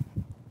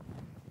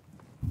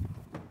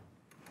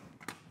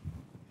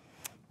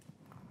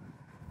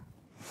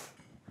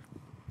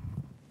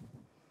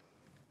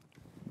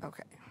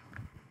 Okay.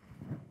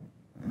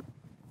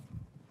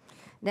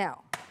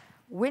 Now,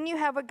 when you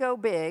have a Go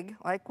Big,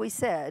 like we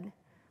said,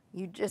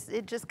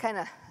 it just kind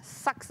of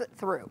sucks it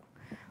through.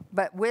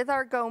 But with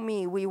our Go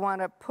Me, we want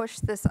to push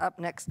this up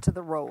next to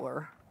the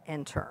roller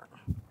and turn.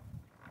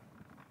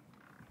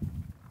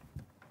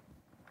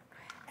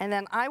 And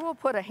then I will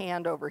put a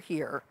hand over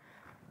here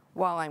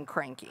while I'm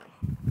cranking.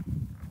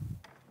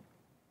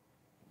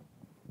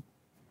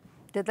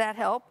 Did that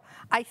help?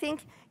 I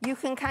think you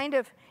can kind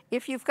of,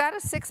 if you've got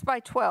a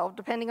 6x12,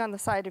 depending on the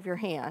side of your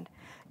hand,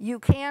 you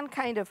can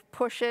kind of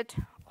push it,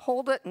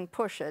 hold it and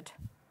push it.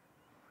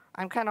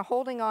 I'm kind of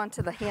holding on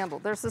to the handle.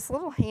 There's this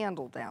little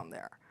handle down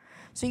there.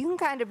 So you can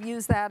kind of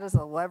use that as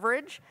a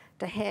leverage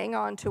to hang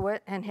on to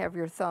it and have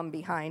your thumb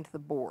behind the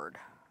board.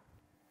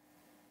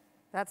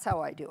 That's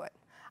how I do it.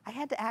 I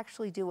had to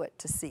actually do it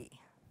to see.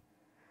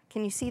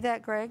 Can you see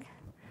that, Greg?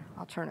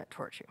 I'll turn it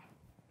towards you.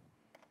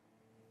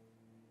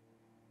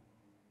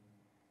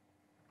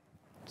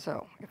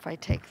 So if I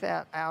take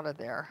that out of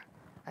there,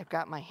 I've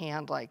got my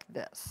hand like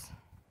this.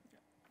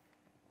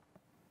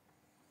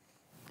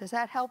 Does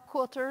that help,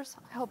 quilters?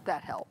 I hope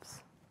that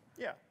helps.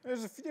 Yeah,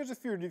 there's a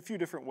few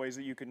different ways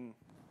that you can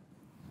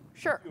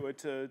do it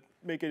to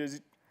make it as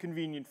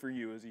convenient for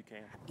you as you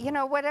can. You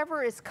know,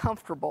 whatever is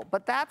comfortable,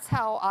 but that's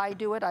how I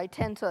do it. I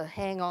tend to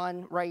hang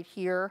on right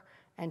here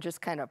and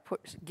just kind of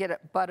get it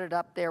butted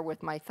up there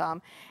with my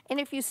thumb. And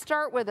if you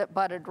start with it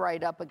butted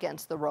right up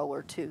against the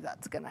roller too,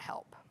 that's going to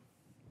help.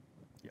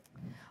 Yeah.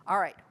 All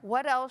right,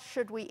 what else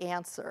should we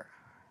answer?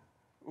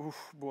 Oof,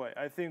 boy,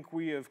 I think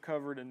we have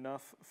covered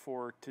enough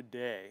for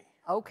today.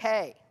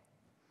 Okay.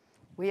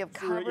 We have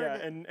covered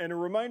and a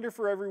reminder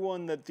for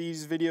everyone that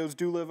these videos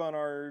do live on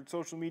our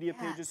social media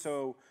pages,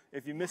 so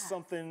if you missed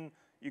something,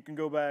 you can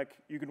go back,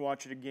 you can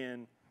watch it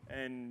again,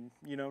 and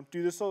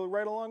do this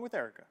right along with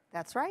Erica.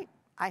 That's right.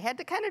 I had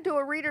to kind of do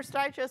a Reader's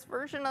Digest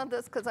version of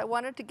this because I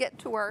wanted to get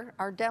to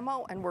our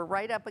demo, and we're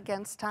right up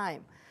against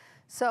time.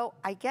 So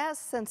I guess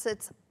since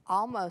it's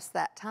almost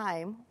that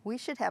time, we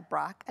should have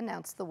Brock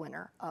announce the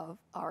winner of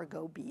our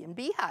Go Bee and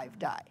Beehive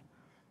die.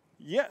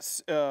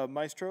 Yes,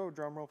 Maestro,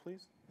 drum roll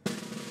please.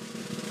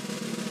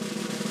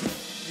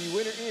 The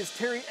winner is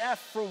Terry F.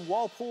 from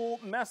Walpole,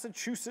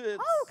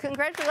 Massachusetts. Oh,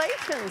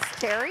 congratulations,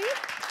 Terry.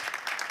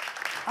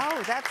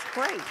 Oh, that's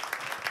great.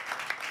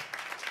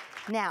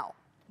 Now,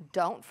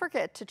 don't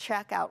forget to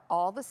check out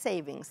all the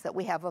savings that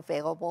we have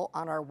available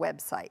on our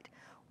website.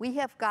 We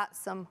have got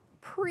some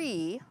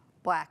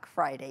pre-Black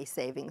Friday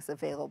savings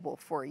available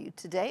for you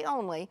today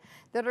only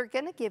that are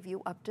going to give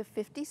you up to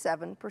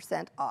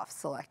 57% off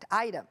select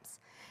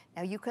items.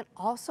 Now, you can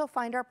also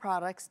find our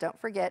products, don't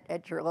forget,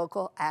 at your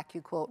local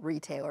AccuQuilt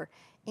retailer,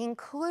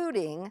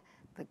 including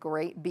the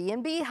great Bee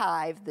and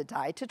Beehive, the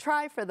die to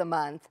try for the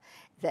month,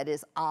 that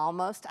is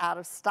almost out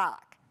of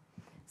stock.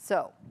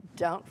 So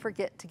don't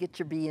forget to get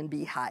your Bee and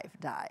Beehive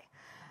die.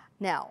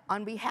 Now,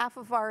 on behalf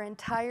of our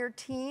entire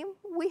team,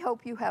 we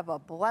hope you have a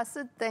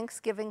blessed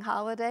Thanksgiving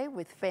holiday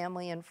with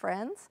family and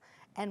friends,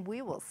 and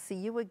we will see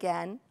you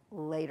again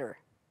later.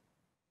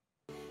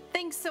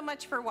 Thanks so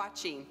much for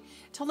watching.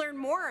 To learn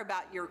more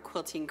about your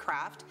quilting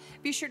craft,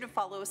 be sure to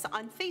follow us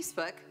on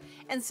Facebook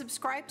and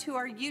subscribe to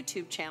our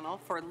YouTube channel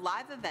for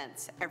live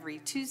events every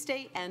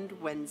Tuesday and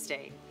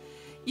Wednesday.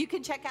 You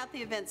can check out the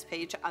events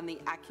page on the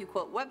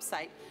AccuQuilt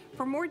website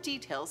for more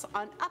details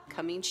on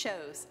upcoming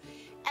shows.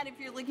 And if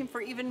you're looking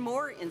for even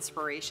more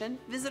inspiration,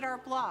 visit our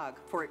blog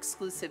for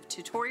exclusive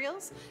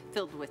tutorials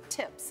filled with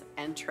tips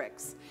and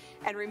tricks.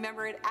 And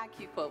remember, at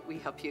AccuQuilt, we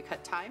help you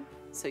cut time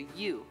so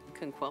you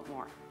can quilt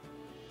more.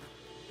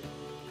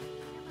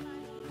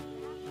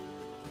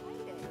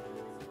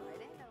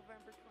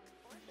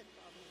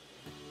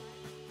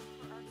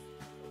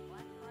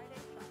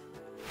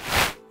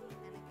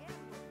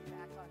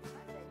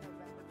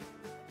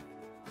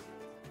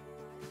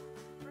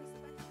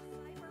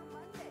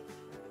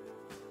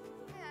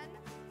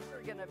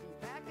 We're going to be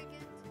back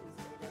again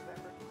Tuesday,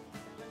 November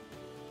 27th,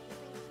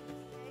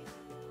 Tuesday,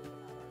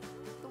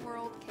 the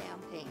World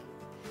Campaign.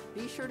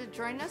 Be sure to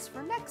join us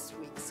for next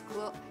week's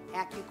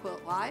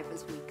AccuQuilt Live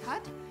as we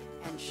cut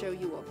and show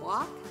you a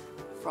block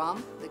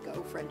from the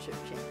Go Friendship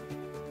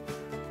Chain.